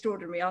really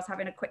extraordinary. I was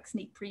having a quick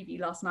sneak preview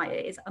last night.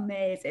 It is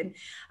amazing.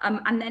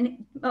 And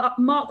then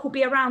Mark will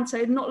be around,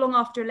 so not long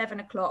after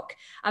 11 o'clock,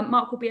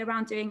 Mark will be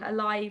around doing a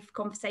live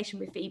conversation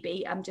with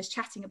Phoebe, just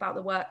chatting about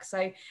the work.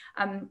 So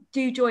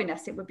do join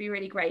us. It would be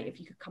really great if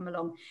you could come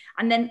along.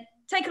 And then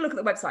take a look at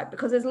the website,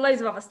 because there's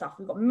loads of other stuff.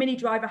 We've got Minnie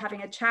Driver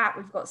having a chat.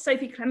 We've got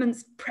Sophie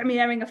Clements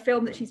premiering a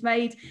film that she's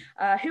made.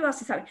 Who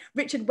else is having?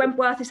 Richard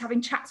Wentworth is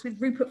having chats with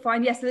Rupert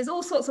Fine. Yes, so there's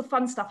all sorts of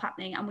fun stuff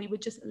happening, and we would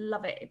just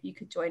love it if you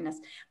could join us.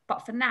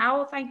 But for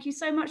now, thank you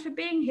so much for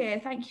being here.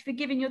 Thank you for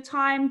giving your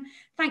time.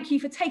 Thank you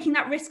for taking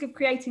that risk of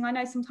creating. I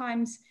know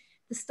sometimes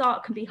the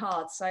start can be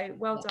hard, so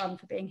well done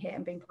for being here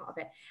and being part of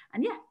it.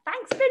 And yeah,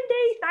 thanks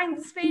Bindi,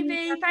 thanks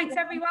Phoebe, thanks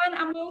everyone,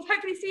 and we'll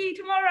hopefully see you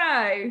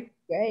tomorrow.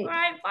 Great. All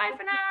right, bye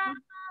for now.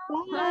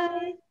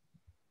 Bye.